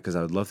upset because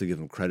I would love to give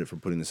him credit for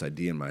putting this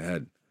idea in my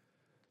head.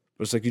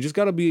 But it's like, you just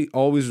got to be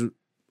always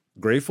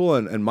grateful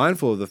and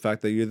mindful of the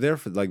fact that you're there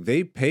for, like,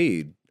 they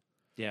paid.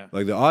 Yeah.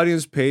 Like, the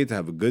audience paid to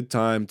have a good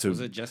time. Was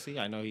it Jesse?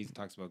 I know he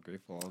talks about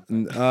grateful all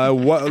the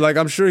time. Like,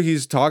 I'm sure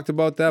he's talked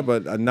about that,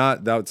 but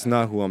that's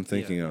not who I'm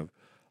thinking of.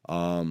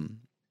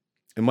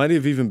 It might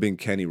have even been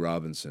Kenny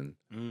Robinson.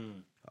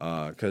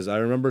 Because I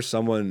remember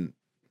someone,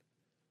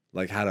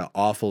 like, had an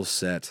awful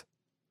set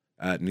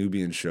at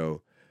Nubian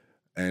show.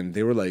 And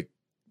they were like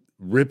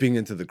ripping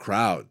into the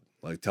crowd,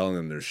 like telling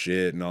them their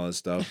shit and all this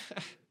stuff.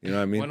 You know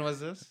what I mean? When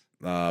was this?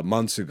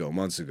 Months ago.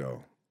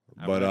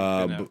 But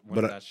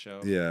that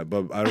show. Yeah,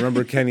 but I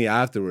remember Kenny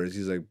afterwards.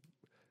 He's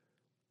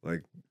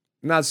like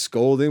not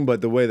scolding, but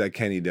the way that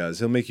Kenny does,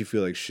 he'll make you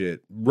feel like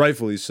shit,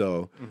 rightfully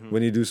so,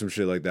 when you do some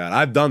shit like that.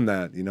 I've done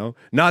that, you know,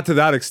 not to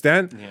that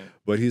extent,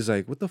 but he's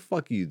like, "What the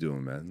fuck are you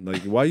doing, man?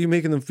 Like, why are you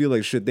making them feel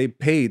like shit? They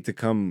paid to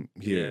come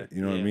here,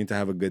 you know what I mean, to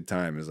have a good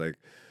time." It's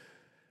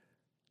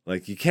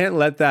like you can't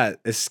let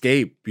that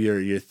escape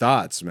your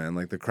thoughts, man.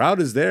 Like the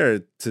crowd is there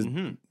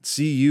to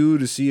see you,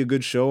 to see a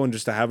good show, and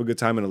just to have a good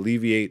time and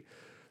alleviate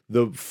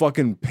the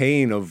fucking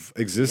pain of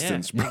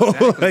existence, bro.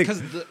 Exactly.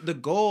 Because the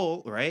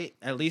goal, right?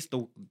 At least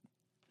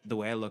the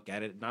way I look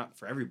at it, not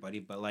for everybody,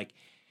 but like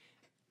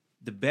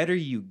the better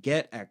you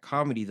get at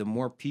comedy, the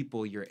more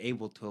people you're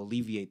able to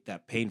alleviate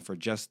that pain for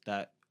just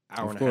that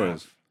hour and a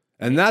half.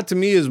 And that to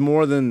me is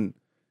more than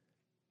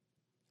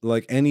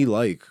like any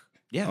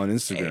on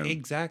Instagram.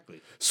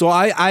 Exactly. So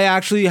I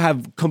actually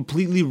have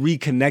completely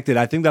reconnected.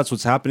 I think that's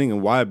what's happening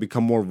and why I've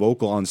become more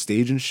vocal on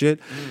stage and shit.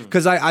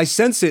 Because I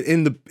sense it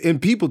in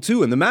people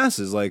too, in the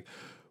masses. Like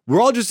we're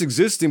all just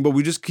existing, but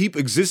we just keep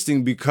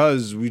existing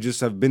because we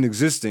just have been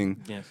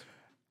existing. Yes.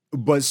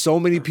 But so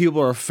many people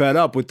are fed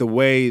up with the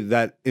way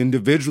that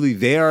individually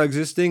they are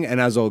existing and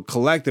as a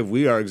collective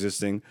we are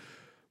existing.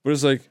 But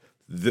it's like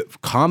the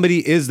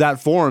comedy is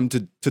that forum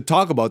to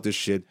talk about this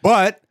shit.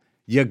 But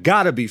you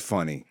gotta be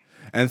funny.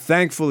 And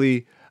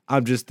thankfully,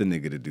 I'm just the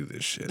nigga to do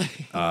this shit.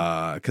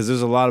 Because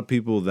there's a lot of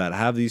people that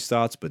have these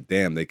thoughts, but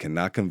damn, they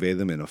cannot convey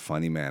them in a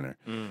funny manner.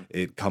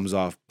 It comes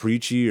off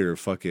preachy or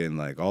fucking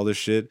like all this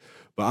shit.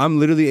 But I'm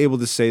literally able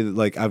to say that,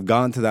 like, I've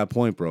gotten to that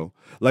point, bro.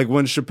 Like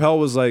when Chappelle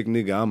was like,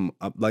 nigga, I'm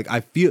like,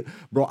 I feel,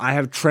 bro, I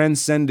have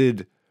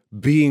transcended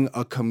being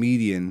a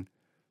comedian.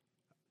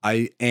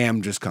 I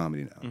am just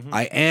comedy now.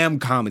 I am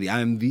comedy. I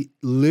am the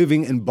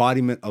living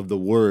embodiment of the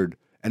word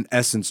and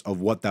essence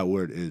of what that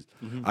word is.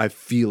 I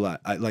feel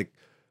that. I like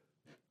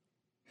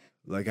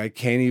I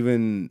can't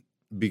even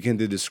begin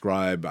to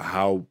describe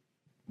how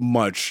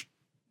much,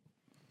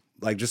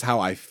 like just how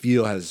I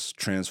feel has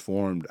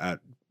transformed at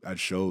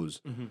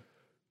shows.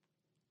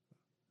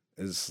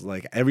 It's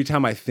like every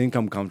time I think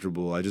I'm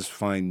comfortable, I just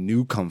find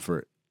new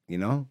comfort, you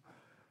know?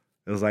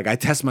 It was like I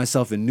test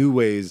myself in new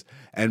ways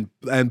and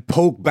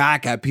poke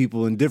back at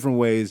people in different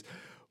ways,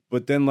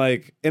 but then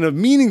like in a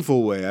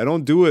meaningful way. I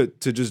don't do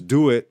it to just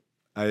do it.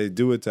 I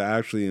do it to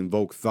actually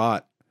invoke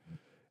thought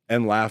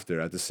and laughter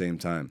at the same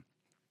time.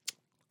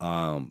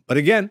 But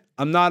again,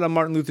 I'm not a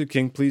Martin Luther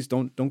King. Please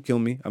don't kill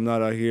me. I'm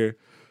not out here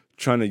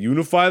trying to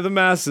unify the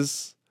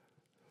masses.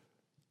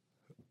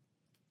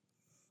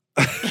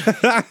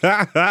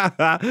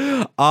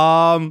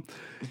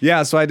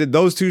 Yeah, so I did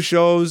those two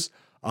shows.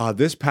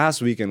 This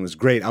past weekend was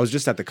great. I was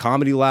just at the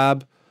Comedy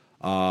Lab,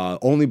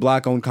 only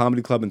black-owned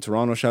comedy club in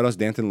Toronto. Shout out to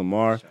Danton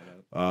Lamar.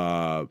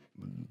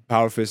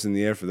 Power fist in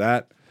the air for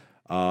that.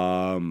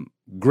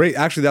 Great.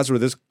 Actually, that's where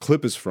this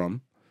clip is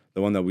from,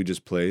 the one that we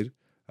just played.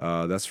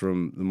 That's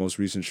from the most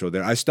recent show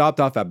there. I stopped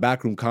off at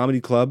Backroom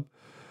Comedy Club.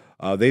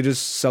 They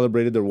just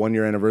celebrated their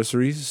 1-year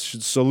anniversary.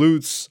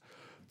 Salutes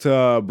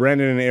to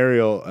Brandon and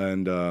Ariel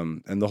and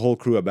the whole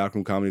crew at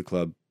Backroom Comedy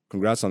Club.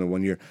 Congrats on the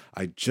 1 year.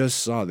 I just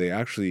saw they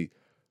actually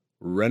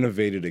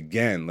renovated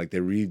again. Like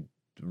they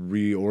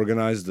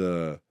reorganized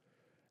and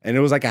it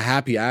was like a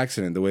happy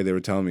accident the way they were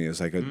telling me. It's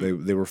like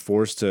they were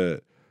forced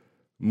to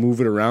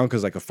move it around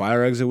because like a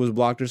fire exit was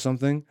blocked or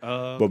something.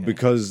 Okay. But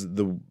because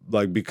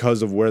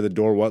of where the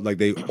door was, like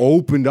they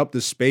opened up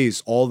the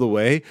space all the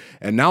way,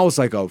 and now it's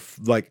like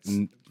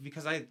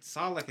because I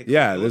saw like a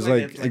there's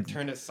like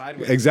turned it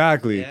sideways.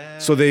 Exactly. Yeah.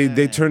 So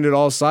they turned it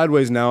all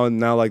sideways now, and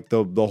now like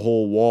the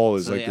whole wall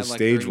is like the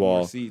stage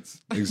wall.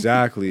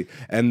 Exactly.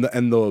 And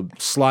the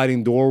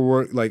sliding door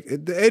work, like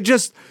it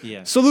just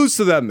salutes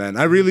to them, man.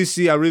 I really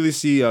see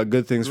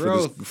good things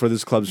for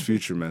this club's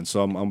future, man.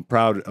 So I'm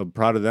proud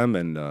of them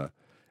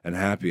and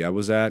happy. I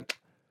was at,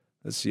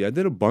 let's see, I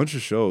did a bunch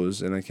of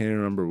shows and I can't even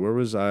remember, where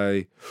was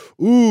I?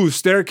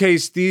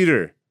 Staircase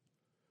Theater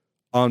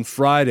on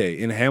Friday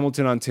in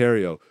Hamilton,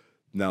 Ontario.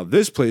 Now,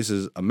 this place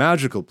is a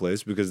magical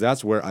place because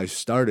that's where I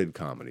started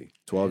comedy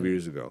 12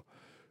 years ago.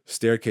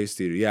 Staircase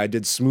Theater. Yeah, I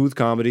did smooth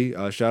comedy.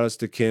 Shout outs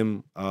to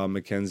Kim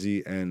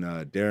McKenzie and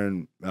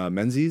Darren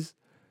Menzies.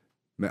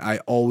 I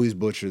always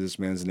butcher this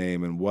man's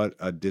name, and what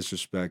a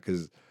disrespect,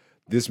 because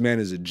this man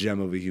is a gem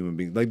of a human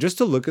being. Like, just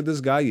to look at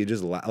this guy, you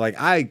just like,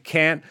 I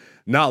can't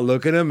not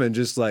look at him and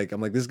just like,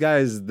 I'm like, this guy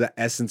is the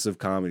essence of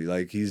comedy.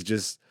 Like, he's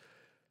just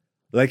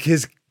like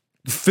his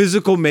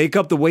physical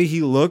makeup, the way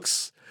he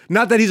looks.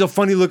 Not that he's a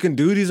funny looking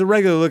dude, he's a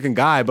regular looking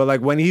guy, but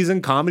like when he's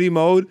in comedy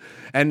mode,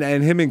 and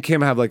him and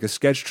Kim have like a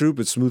sketch troupe,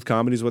 it's Smooth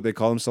Comedy is what they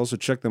call themselves, so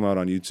check them out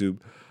on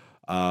YouTube.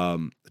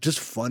 Just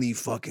funny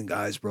fucking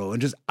guys, bro,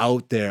 and just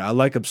out there. I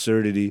like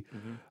absurdity.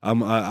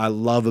 I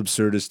love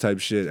absurdist type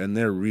shit, and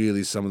they're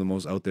really some of the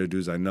most out there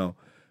dudes I know.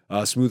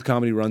 Smooth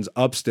Comedy runs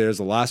upstairs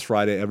the last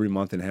Friday every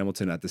month in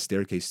Hamilton at the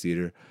Staircase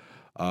Theater.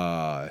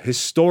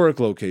 Historic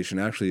location,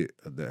 actually,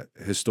 the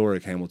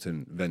historic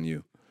Hamilton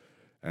venue.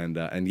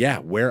 And yeah,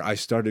 where I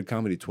started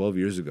comedy 12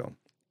 years ago.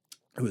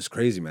 It was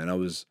crazy, man. I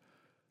was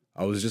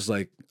just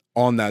like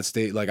on that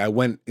stage. Like I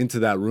went into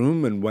that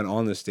room and went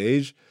on the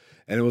stage,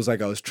 and it was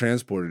like I was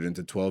transported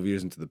into 12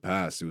 years into the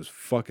past. It was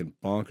fucking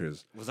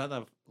bonkers. Was that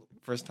the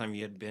first time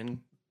you had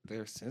been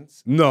there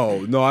since?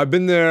 No, I've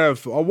been there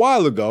a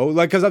while ago,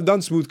 like, because I've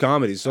done smooth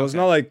comedy. So it's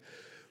not like,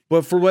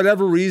 but for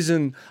whatever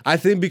reason, I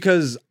think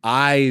because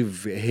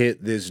I've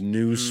hit this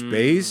new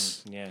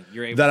space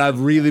you're able that I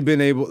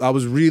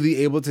was really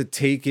able to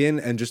take in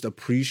and just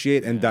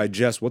appreciate and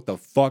digest what the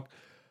fuck.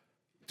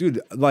 Dude,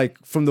 like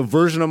from the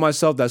version of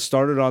myself that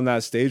started on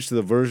that stage to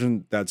the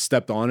version that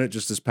stepped on it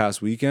just this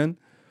past weekend,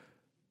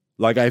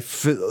 like I went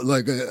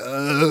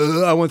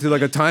through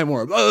like a time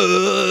warp.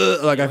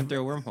 Like I went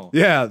through a wormhole.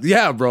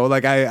 Yeah, bro.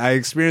 Like I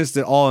experienced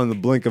it all in the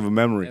blink of a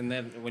memory. And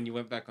then when you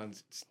went back on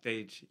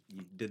stage,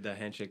 you did the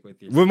handshake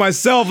with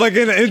myself, like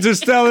in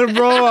Interstellar,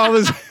 bro. I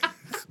was.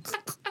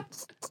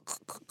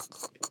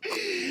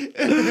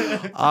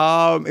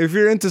 If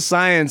you're into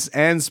science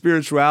and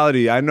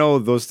spirituality, I know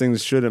those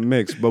things shouldn't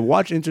mix, but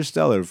watch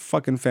Interstellar,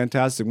 fucking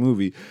fantastic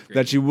movie. Great.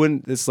 That you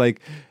wouldn't. It's like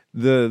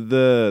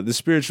the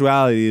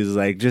spirituality is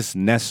like just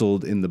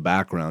nestled in the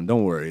background.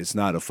 Don't worry, it's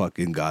not a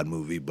fucking God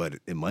movie, but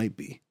it might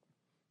be.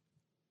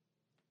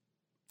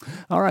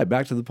 All right,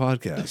 back to the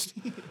podcast.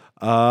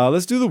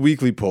 Let's do the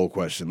weekly poll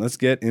question. Let's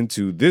get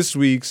into this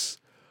week's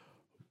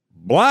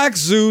Black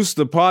Zeus,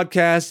 the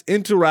podcast,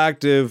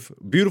 interactive,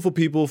 beautiful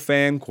people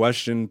fan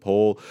question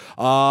poll.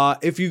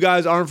 If you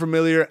guys aren't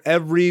familiar,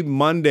 every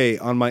Monday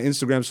on my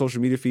Instagram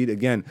social media feed,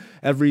 again,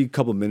 every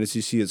couple minutes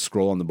you see it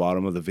scroll on the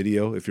bottom of the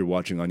video if you're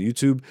watching on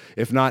YouTube.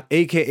 If not,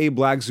 AKA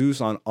Black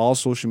Zeus on all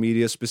social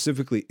media,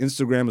 specifically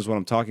Instagram is what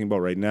I'm talking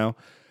about right now.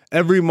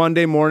 Every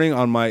Monday morning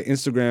on my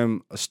Instagram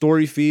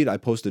story feed, I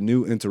post a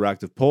new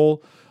interactive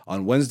poll.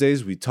 On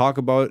Wednesdays, we talk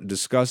about,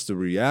 discuss the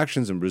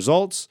reactions and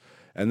results,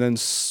 and then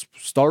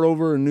start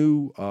over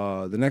anew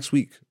the next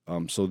week.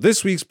 So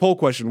this week's poll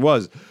question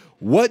was,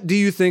 what do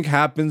you think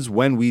happens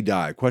when we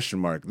die? ?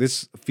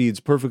 This feeds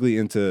perfectly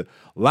into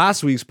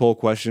last week's poll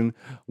question,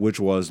 which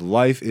was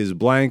life is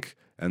blank.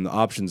 And the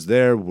options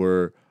there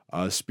were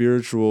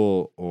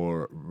spiritual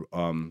or...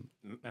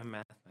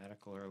 mathematical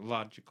or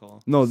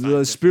logical. No, scientific.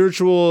 The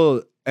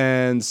spiritual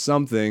and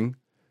something.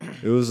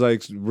 It was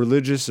like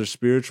religious or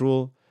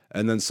spiritual.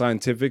 And then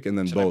scientific, and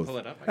then Should both. I pull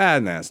it up?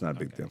 It's not a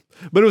big deal.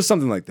 But it was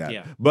something like that.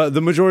 Yeah. But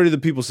the majority of the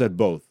people said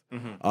both.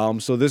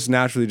 So this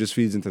naturally just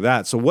feeds into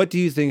that. So what do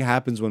you think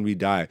happens when we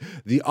die?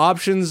 The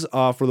options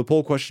for the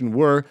poll question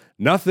were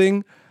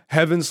nothing,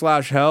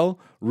 heaven/hell,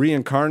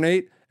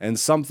 reincarnate, and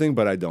something,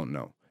 but I don't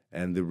know.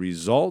 And the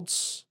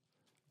results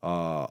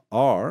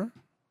are,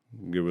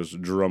 give us a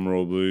drum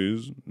roll,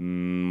 please.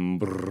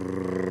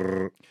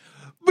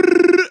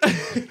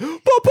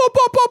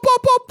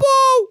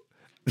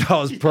 That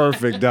was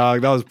perfect,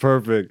 dog. That was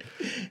perfect.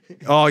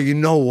 Oh, you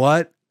know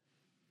what?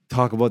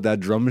 Talk about that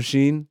drum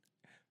machine.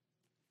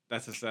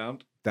 That's a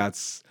sound.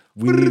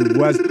 We need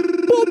West.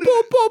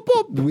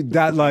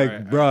 That like, All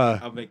right,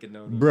 bruh. I'll make a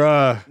note.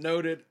 Bruh.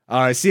 Noted.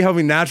 All right, see how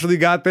we naturally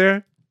got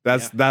there?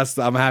 That's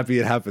I'm happy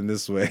it happened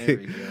this There way.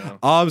 we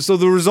go. So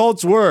the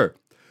results were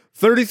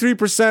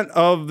 33%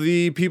 of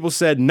the people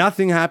said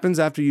nothing happens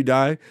after you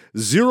die.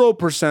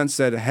 0%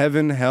 said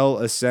heaven, hell,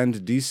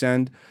 ascend,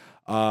 descend.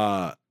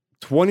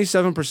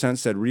 27%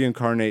 said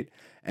reincarnate,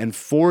 and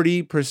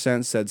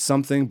 40% said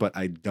something, but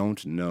I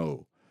don't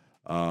know.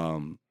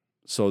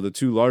 So the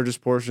two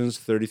largest portions,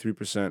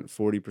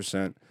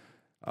 33%,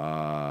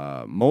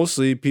 40%.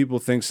 Mostly people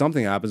think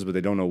something happens, but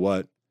they don't know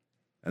what.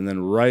 And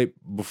then right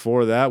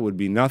before that would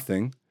be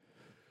nothing.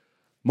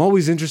 I'm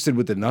always interested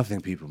with the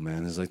nothing people,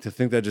 man. It's like to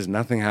think that just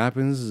nothing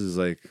happens is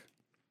like,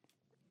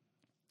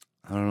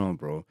 I don't know,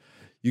 bro.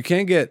 You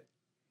can't get,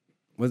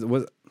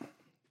 what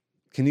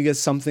can you get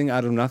something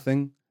out of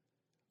nothing?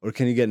 Or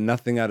can you get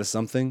nothing out of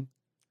something?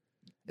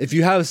 If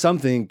you have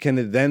something, can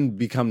it then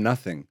become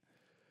nothing?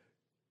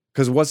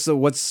 Because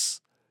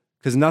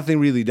nothing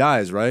really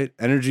dies, right?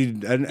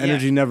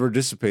 Energy never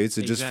dissipates.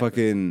 It just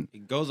fucking...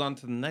 It goes on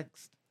to the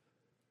next.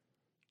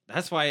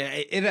 That's why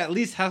it at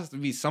least has to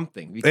be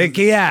something.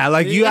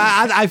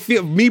 I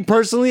feel, me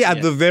personally,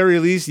 at the very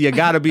least, you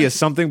gotta be a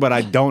something, but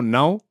I don't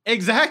know.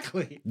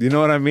 Exactly. You know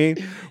what I mean?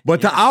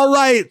 But to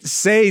outright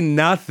say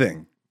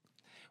nothing.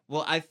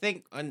 Well, I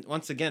think,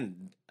 once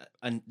again,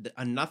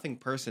 a nothing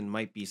person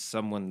might be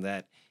someone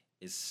that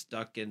is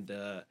stuck in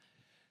the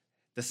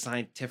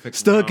scientific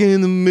realm.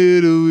 In the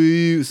middle of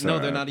you. No,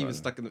 they're not even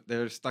stuck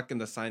they're stuck in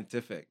the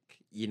scientific.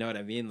 You know what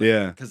I mean?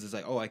 Yeah. Because it's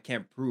like, oh, I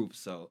can't prove,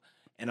 so,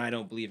 and I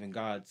don't believe in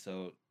God,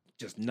 so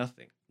just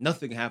nothing.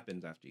 Nothing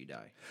happens after you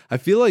die. I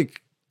feel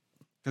like,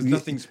 because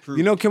nothing's proved.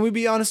 You know, can we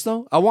be honest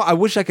though? I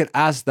wish I could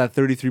ask that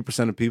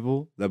 33% of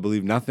people that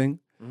believe nothing.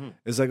 Mm-hmm.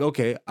 It's like,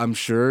 okay, I'm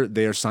sure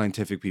they are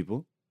scientific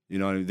people. You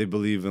know, they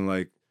believe in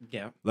like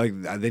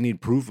they need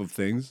proof of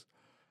things.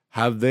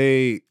 Have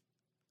they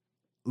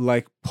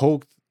like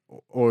poked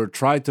or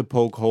tried to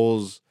poke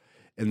holes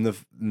in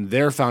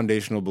their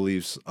foundational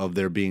beliefs of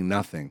there being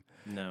nothing?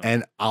 No.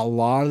 And a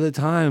lot of the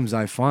times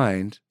I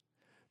find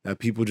that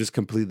people just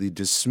completely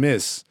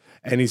dismiss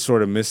any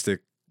sort of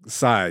mystic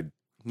side,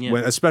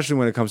 especially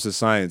when it comes to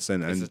science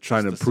and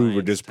trying to prove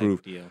or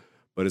disprove.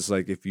 But it's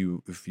like if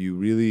you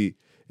really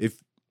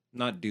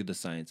not do the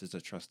science, it's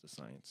a trust the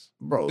science,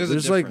 bro.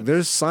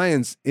 There's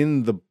science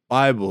in the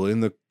Bible,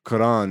 in the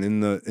Quran,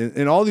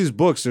 in all these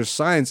books. There's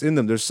science in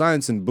them. There's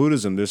science in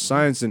Buddhism. There's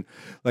science in,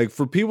 like,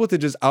 for people to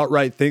just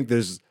outright think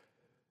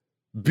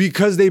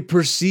because they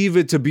perceive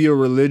it to be a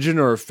religion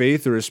or a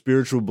faith or a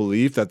spiritual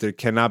belief, that there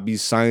cannot be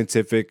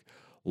scientific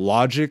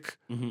logic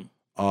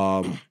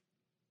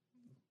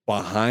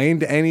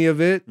behind any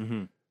of it,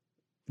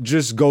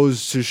 just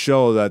goes to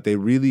show that they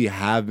really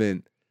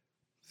haven't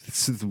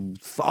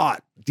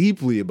thought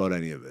deeply about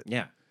any of it.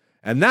 Yeah.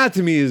 And that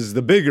to me is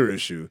the bigger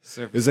issue.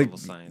 Surface level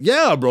science.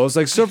 Yeah, bro. It's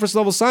like surface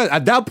level science.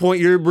 At that point,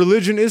 your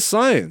religion is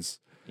science.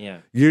 Yeah.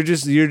 You're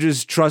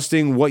just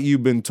trusting what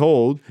you've been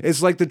told.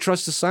 It's like the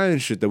trust the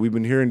science shit that we've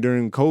been hearing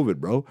during COVID,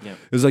 bro. Yeah.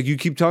 It's like you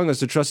keep telling us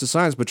to trust the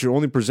science, but you're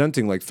only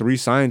presenting like 3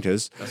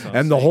 scientists.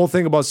 And the whole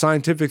thing about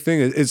scientific thing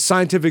is it's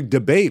scientific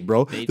debate,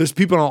 bro. There's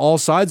people on all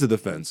sides of the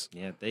fence.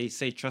 Yeah, they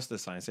say trust the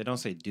science. They don't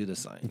say do the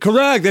science.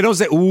 Correct. They don't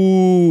say,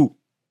 ooh.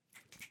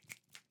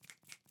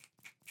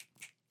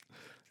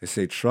 They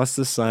say trust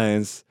the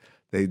science.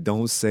 They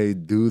don't say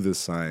do the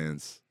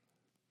science.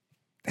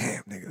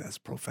 Damn, nigga, that's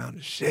profound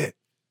as shit.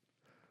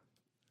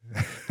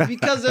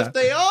 Because if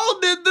they all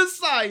did the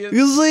science,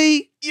 you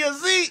see,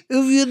 if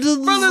you did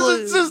the brothers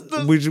and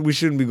sisters, we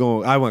shouldn't be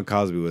going. I went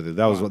Cosby with it.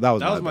 That was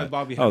my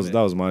Bobby. That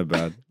was my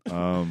bad.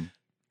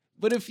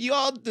 But if you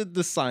all did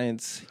the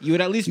science, you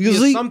would at least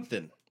be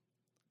something.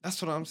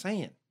 That's what I'm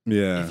saying.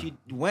 Yeah. If you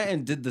went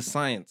and did the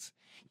science,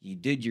 you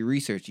did your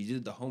research, you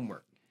did the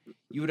homework,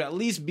 you would at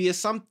least be a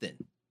something.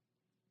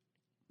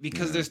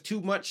 Because there's too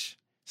much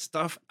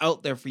stuff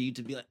out there for you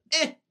to be like,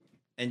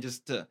 and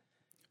just to.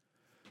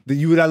 That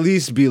you would at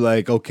least be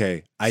like,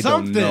 okay, I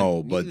something. Don't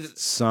know, but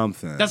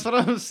something. That's what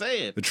I'm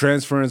saying. The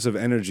transference of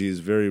energy is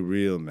very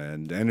real,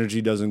 man. The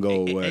energy doesn't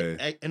go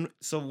away. And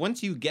so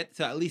once you get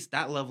to at least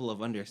that level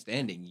of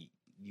understanding,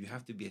 you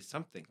have to be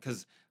something.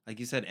 Because, like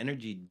you said,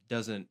 energy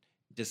doesn't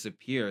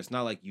disappear. It's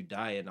not like you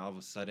die and all of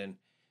a sudden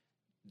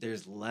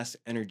there's less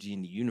energy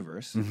in the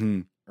universe,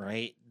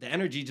 right? The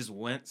energy just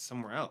went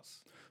somewhere else.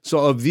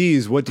 So of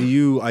these, what do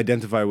you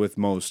identify with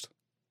most?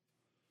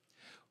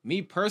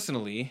 Me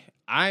personally,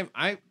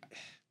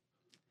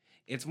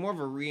 it's more of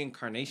a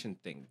reincarnation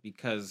thing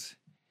because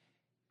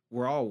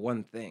we're all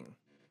one thing.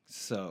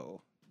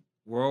 So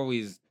we're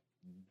always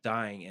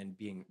dying and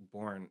being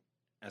born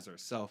as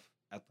ourselves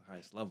at the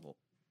highest level.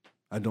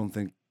 I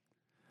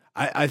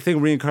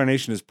think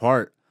reincarnation is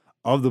part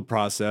of the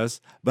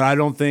process, but I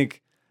don't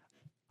think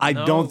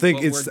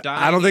it's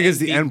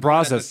the end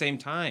process at the same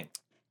time.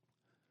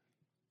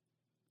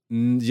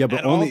 Yeah, but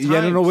At all only.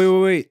 Yeah, no,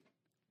 times. wait.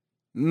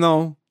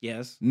 No,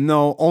 Yes.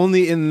 no,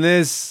 only in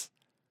this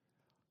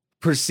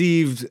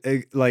perceived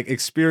like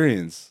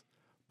experience.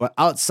 But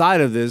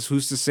outside of this,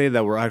 who's to say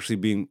that we're actually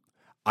being?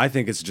 I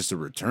think it's just a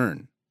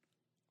return.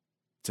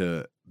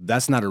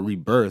 That's not a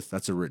rebirth.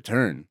 That's a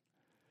return.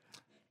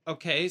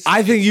 Okay.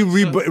 I think you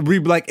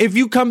like if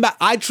you come back.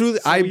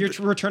 You're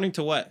returning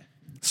to what?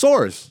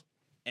 Source.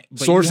 But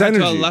Source you went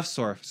to energy. a left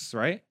source,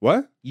 right?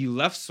 What? You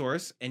left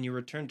source and you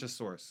return to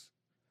source.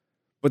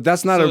 But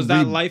that's not So a. is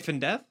that life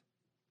and death?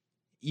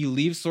 You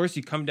leave source,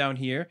 you come down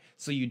here,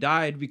 so you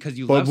died because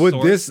you But left with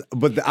source. this,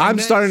 I'm then-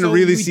 starting to so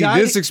really we see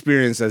died- this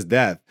experience as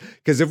death.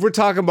 Because if we're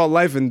talking about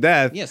life and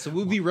death, Yeah, so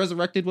we'll be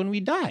resurrected when we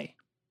die.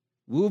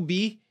 We'll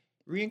be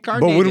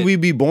reincarnated. but when we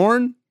be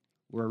born,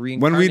 we're when we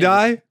reincarnated.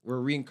 die, We're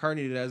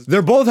reincarnated as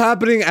they're both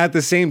happening at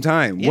the same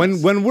time.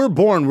 Yes. When we're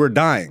born, we're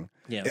dying.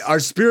 yes.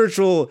 Our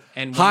spiritual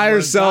And when higher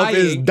we're self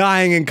is dying-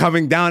 dying and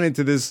coming down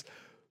into this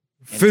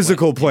And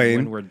physical when- plane.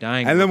 And when we're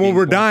dying, And then when being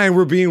we're born. dying,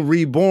 we're being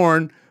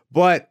reborn.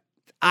 But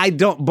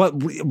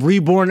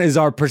reborn is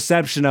our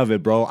perception of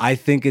it, bro. I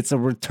think it's a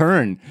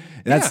return.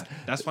 That's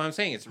why I'm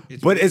saying it's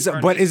but is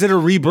it a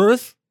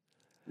rebirth?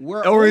 We're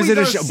Or is it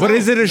always a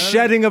ourselves.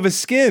 shedding of a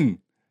skin?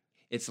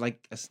 It's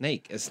like a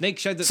snake. A snake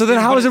sheds its So then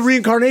skin, how but is it it's-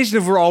 reincarnation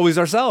if we're always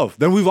ourselves?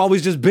 Then we've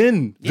always just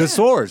been Yeah, the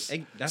source.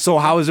 that's So the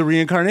how thing. is it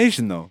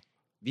reincarnation though?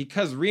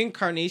 Because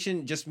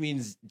reincarnation just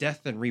means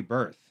death and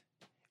rebirth.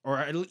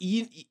 Or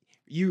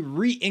you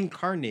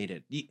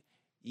reincarnated.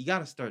 You got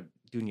to start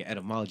doing your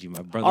etymology,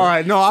 my brother. All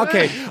right, no,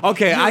 okay.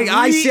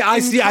 I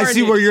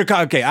see where you're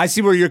I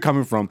see where you're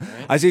coming from.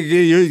 I see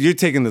you're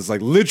taking this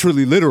like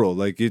literally literal,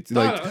 like it's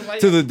like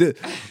to the.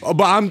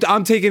 But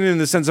I'm taking it in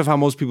the sense of how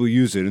most people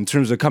use it in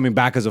terms of coming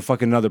back as a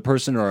fucking another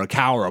person or a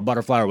cow or a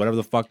butterfly or whatever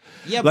the fuck.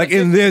 Yeah, like but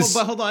in this.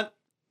 But hold on.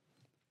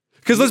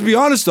 Because let's be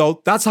honest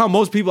though, that's how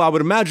most people I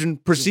would imagine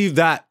perceive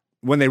that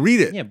when they read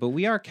it. Yeah, but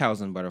we are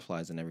cows and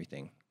butterflies and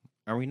everything.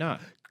 Are we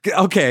not?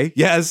 Okay,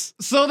 yes.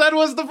 So that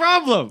was the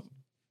problem.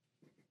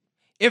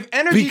 If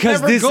energy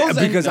never goes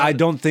because I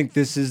don't think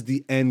this is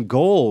the end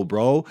goal,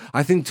 bro.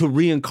 I think to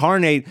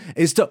reincarnate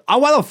is to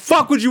why the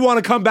fuck would you want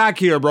to come back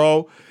here,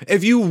 bro?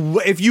 If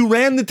you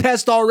ran the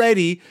test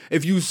already,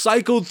 if you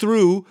cycled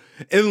through,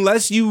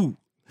 the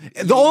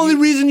only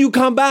reason you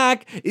come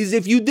back is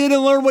if you didn't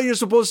learn what you're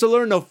supposed to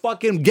learn to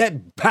fucking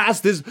get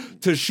past this,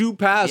 to shoot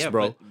past,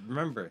 bro. But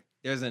remember,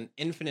 there's an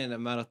infinite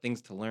amount of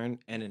things to learn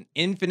and an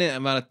infinite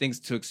amount of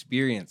things to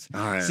experience. All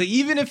right. So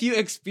even if you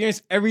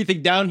experience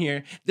everything down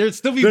here, there'd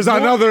still be There's more,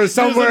 another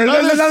somewhere.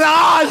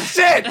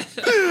 Shit!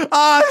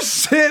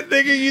 Shit,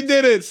 nigga, you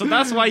did it. So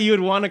that's why you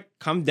would want to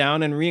come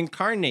down and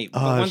reincarnate.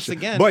 But once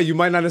again, but you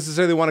might not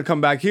necessarily want to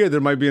come back here.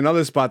 There might be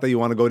another spot that you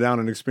want to go down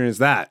and experience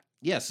that.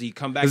 yeah, so you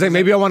come back. It's like as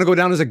maybe I want to go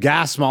down as a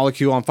gas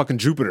molecule on fucking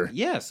Jupiter.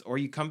 yes, or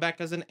you come back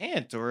as an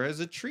ant or as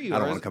a tree. I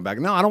don't want to come back.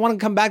 No, I don't want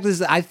to come back.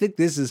 I think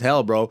this is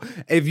hell, bro.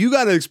 If you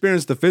got to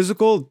experience the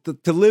physical,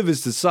 to live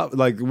is to suffer.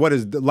 Like, what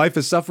is life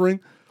is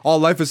suffering? All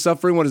life is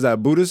suffering. What is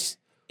that? Buddhist?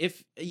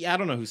 I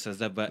don't know who says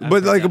that, but I've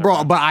But heard like, that bro,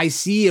 around. but I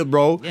see it,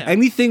 bro. Yeah.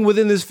 Anything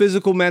within this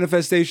physical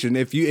manifestation,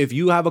 if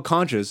you have a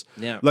conscious,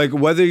 Yeah. like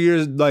whether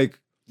you're like,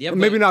 Yeah,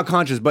 maybe but- not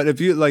conscious, but if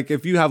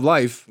you have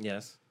life,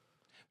 Yes.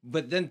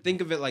 But then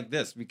think of it like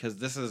this, because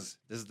this is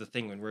the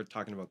thing when we were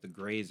talking about the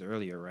grays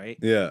earlier, right?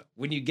 yeah,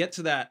 When you get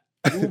to that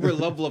uber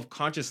level of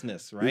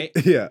consciousness, right?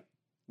 yeah.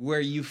 Where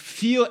you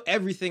feel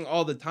everything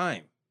all the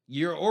time.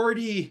 You're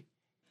already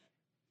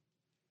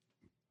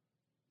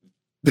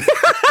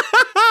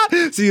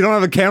So you don't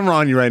have a camera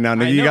on you right now, I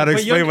nigga. You know, got to but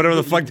explain you're- whatever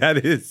the fuck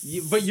that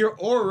is. but you're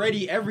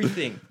already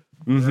everything.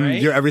 Mhm.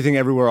 right? You're everything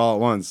everywhere all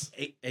at once.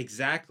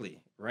 Exactly,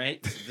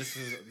 right? So this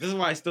is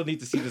why I still need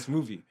to see this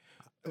movie.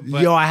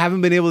 But- Yo, I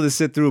haven't been able to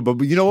sit through it,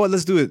 but you know what?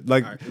 Let's do it.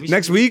 Like All right, we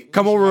next should- week, we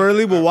come should over watch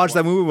early. it. We'll All watch right,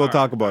 that movie. We'll all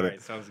talk right, about all it.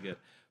 right, sounds good.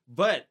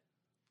 But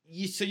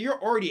so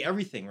you're already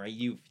everything, right?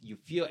 You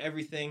feel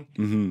everything,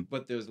 Mhm.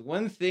 but there's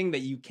one thing that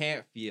you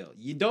can't feel.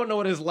 You don't know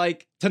what it's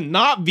like to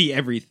not be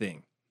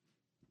everything.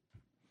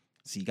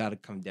 So you got to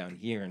come down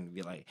here and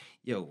be like,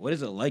 "Yo, what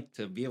is it like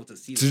to be able to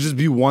see?" To just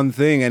be one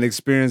thing and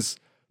experience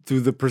through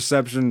the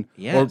perception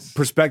Yes. or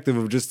perspective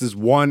of just this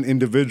one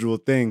individual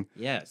thing.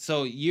 Yeah.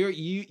 So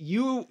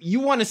you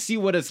want to see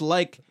what it's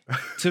like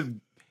to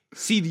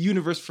see the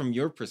universe from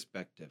your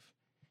perspective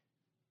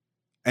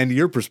And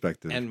your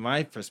perspective. and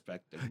my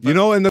perspective. You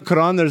know, in the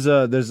Quran,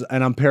 there's,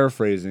 and I'm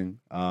paraphrasing.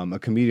 A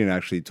comedian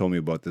actually told me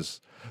about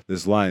this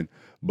line,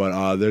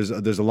 but there's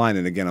a line,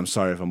 and again, I'm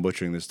sorry if I'm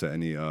butchering this to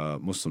any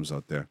Muslims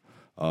out there,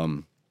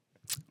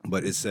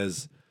 but it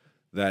says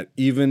that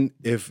even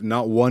if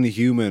not one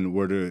human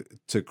were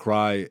to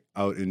cry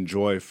out in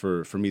joy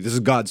for me, this is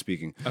God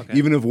speaking. Okay.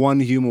 Even if one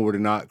human were to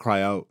not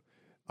cry out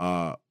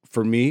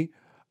for me,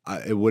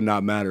 it would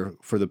not matter.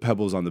 For the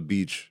pebbles on the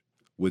beach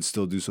would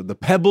still do so. The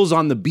pebbles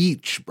on the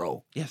beach,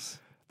 bro. Yes.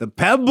 The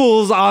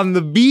pebbles on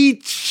the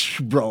beach,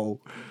 bro.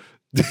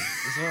 This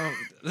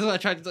is what I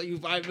tried to tell you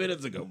 5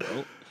 minutes ago,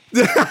 bro.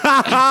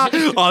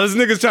 Oh, this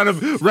nigga's trying to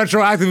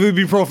retroactively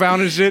be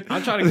profound and shit.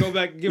 I'm trying to go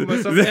back and give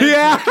myself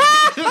Yeah.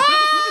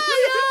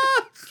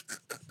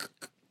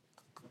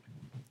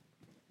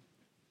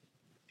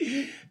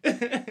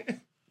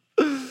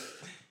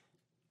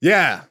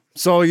 Yeah.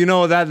 So you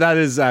know that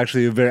is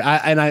actually a very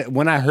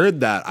when I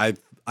heard that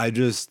I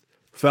just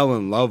fell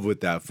in love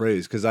with that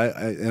phrase because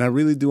I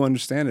really do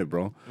understand it,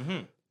 bro.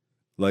 Mm-hmm.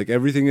 Like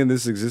everything in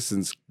this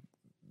existence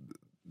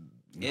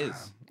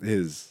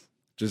is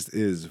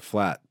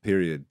flat.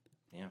 Period.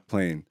 Yeah.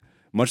 Plain.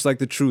 Much like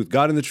the truth.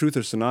 God and the truth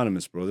are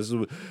synonymous, bro. This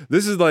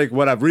is like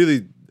what I've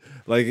really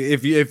like.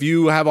 If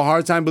you have a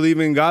hard time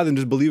believing in God, then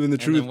just believe in the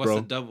truth, what's bro.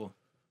 What's the devil?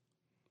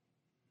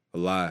 A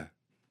lie.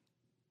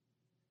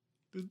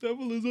 The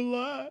devil is a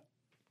lie.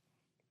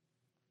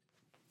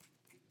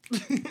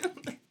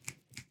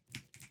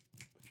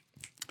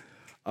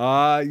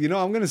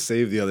 I'm gonna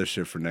save the other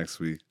shit for next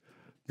week.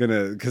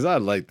 Because I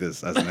like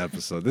this as an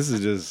episode. This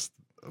is just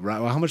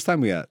how much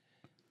time we at?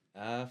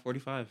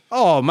 45.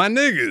 Oh, my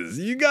niggas,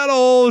 you got a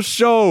whole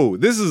show.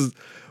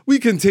 We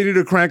continue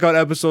to crank out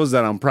episodes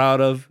that I'm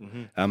proud of,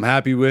 I'm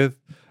happy with,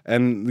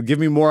 and give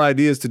me more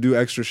ideas to do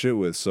extra shit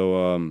with.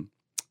 So,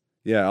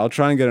 yeah, I'll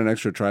try and get an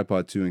extra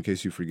tripod too in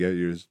case you forget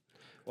yours,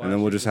 and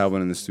then we'll just have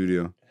one in the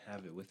studio.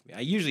 Have it with me.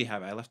 I usually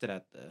have it. I left it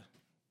at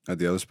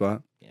the other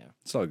spot. Yeah,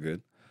 it's all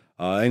good.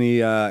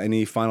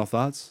 Any final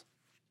thoughts?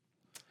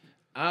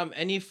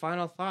 Any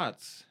final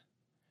thoughts?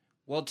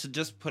 Well, to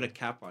just put a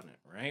cap on it,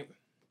 right?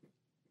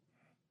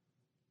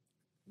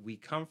 We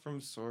come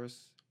from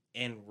source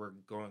and we're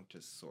going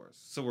to source.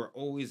 So we're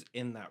always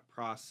in that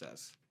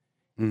process.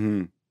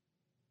 Mm-hmm.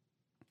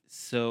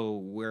 So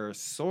we're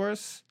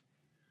source,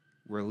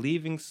 we're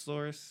leaving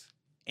source,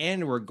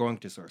 and we're going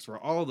to source. We're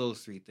all those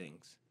three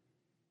things.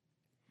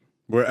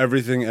 We're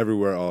everything,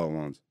 everywhere, all at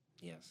once.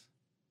 Yes.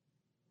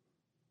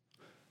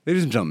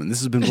 Ladies and gentlemen, this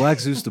has been Black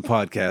Zeus the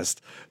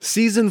Podcast,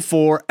 Season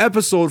 4,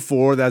 Episode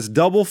 4. That's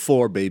double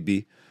 4,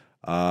 baby.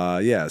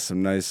 Yeah,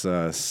 some nice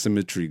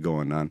symmetry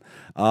going on.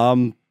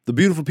 The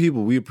beautiful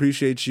people, we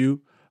appreciate you.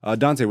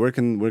 Dante, where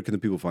can the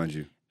people find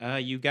you?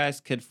 You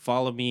guys could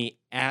follow me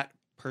at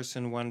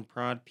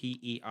Person1Prod,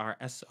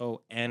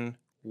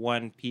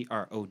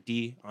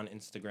 Person1Prod on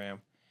Instagram.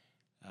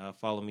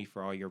 Follow me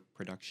for all your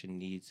production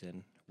needs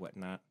and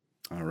whatnot.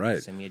 All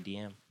right. Send me a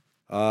DM.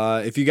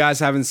 If you guys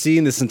haven't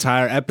seen this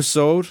entire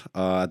episode,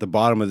 at the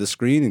bottom of the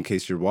screen, in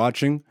case you're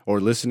watching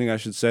or listening, I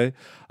should say,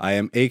 I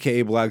am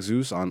AKA Black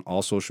Zeus on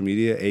all social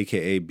media,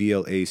 AKA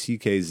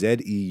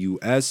BLACKZEUS.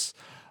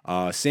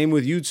 Same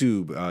with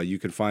YouTube. You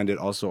can find it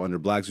also under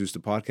Black Zeus the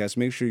Podcast.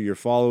 Make sure you're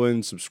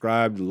following,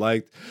 subscribed,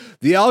 liked.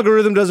 The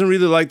algorithm doesn't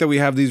really like that we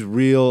have these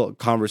real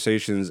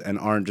conversations and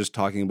aren't just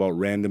talking about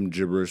random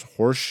gibberish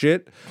horse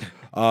shit.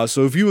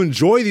 So if you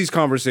enjoy these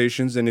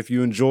conversations and if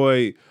you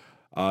enjoy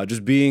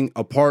just being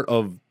a part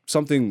of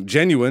something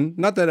genuine,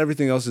 not that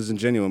everything else isn't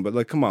genuine, but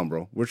like, come on,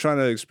 bro. We're trying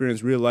to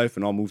experience real life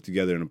and all move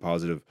together in a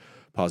positive.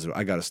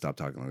 I gotta stop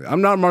talking like that.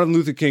 I'm not Martin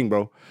Luther King,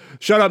 bro.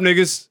 Shut up,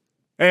 niggas.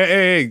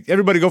 Hey,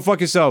 everybody go fuck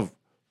yourself.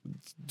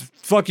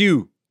 Fuck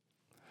you.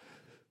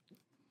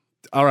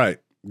 All right.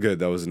 Good.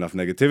 That was enough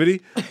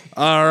negativity.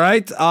 All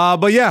right.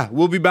 But yeah,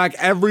 we'll be back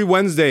every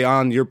Wednesday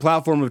on your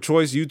platform of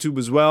choice, YouTube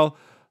as well.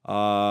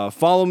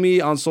 Follow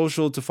me on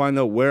social to find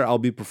out where I'll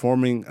be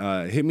performing.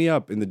 Hit me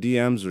up in the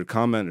DMs or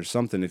comment or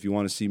something if you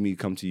want to see me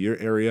come to your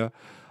area.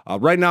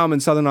 Right now I'm in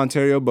Southern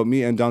Ontario, but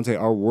me and Dante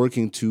are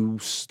working to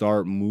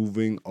start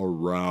moving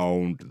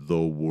around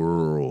the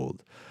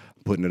world.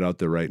 I'm putting it out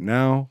there right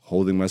now,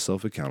 holding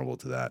myself accountable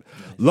to that.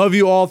 Love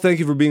you all. Thank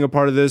you for being a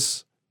part of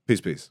this.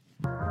 Peace.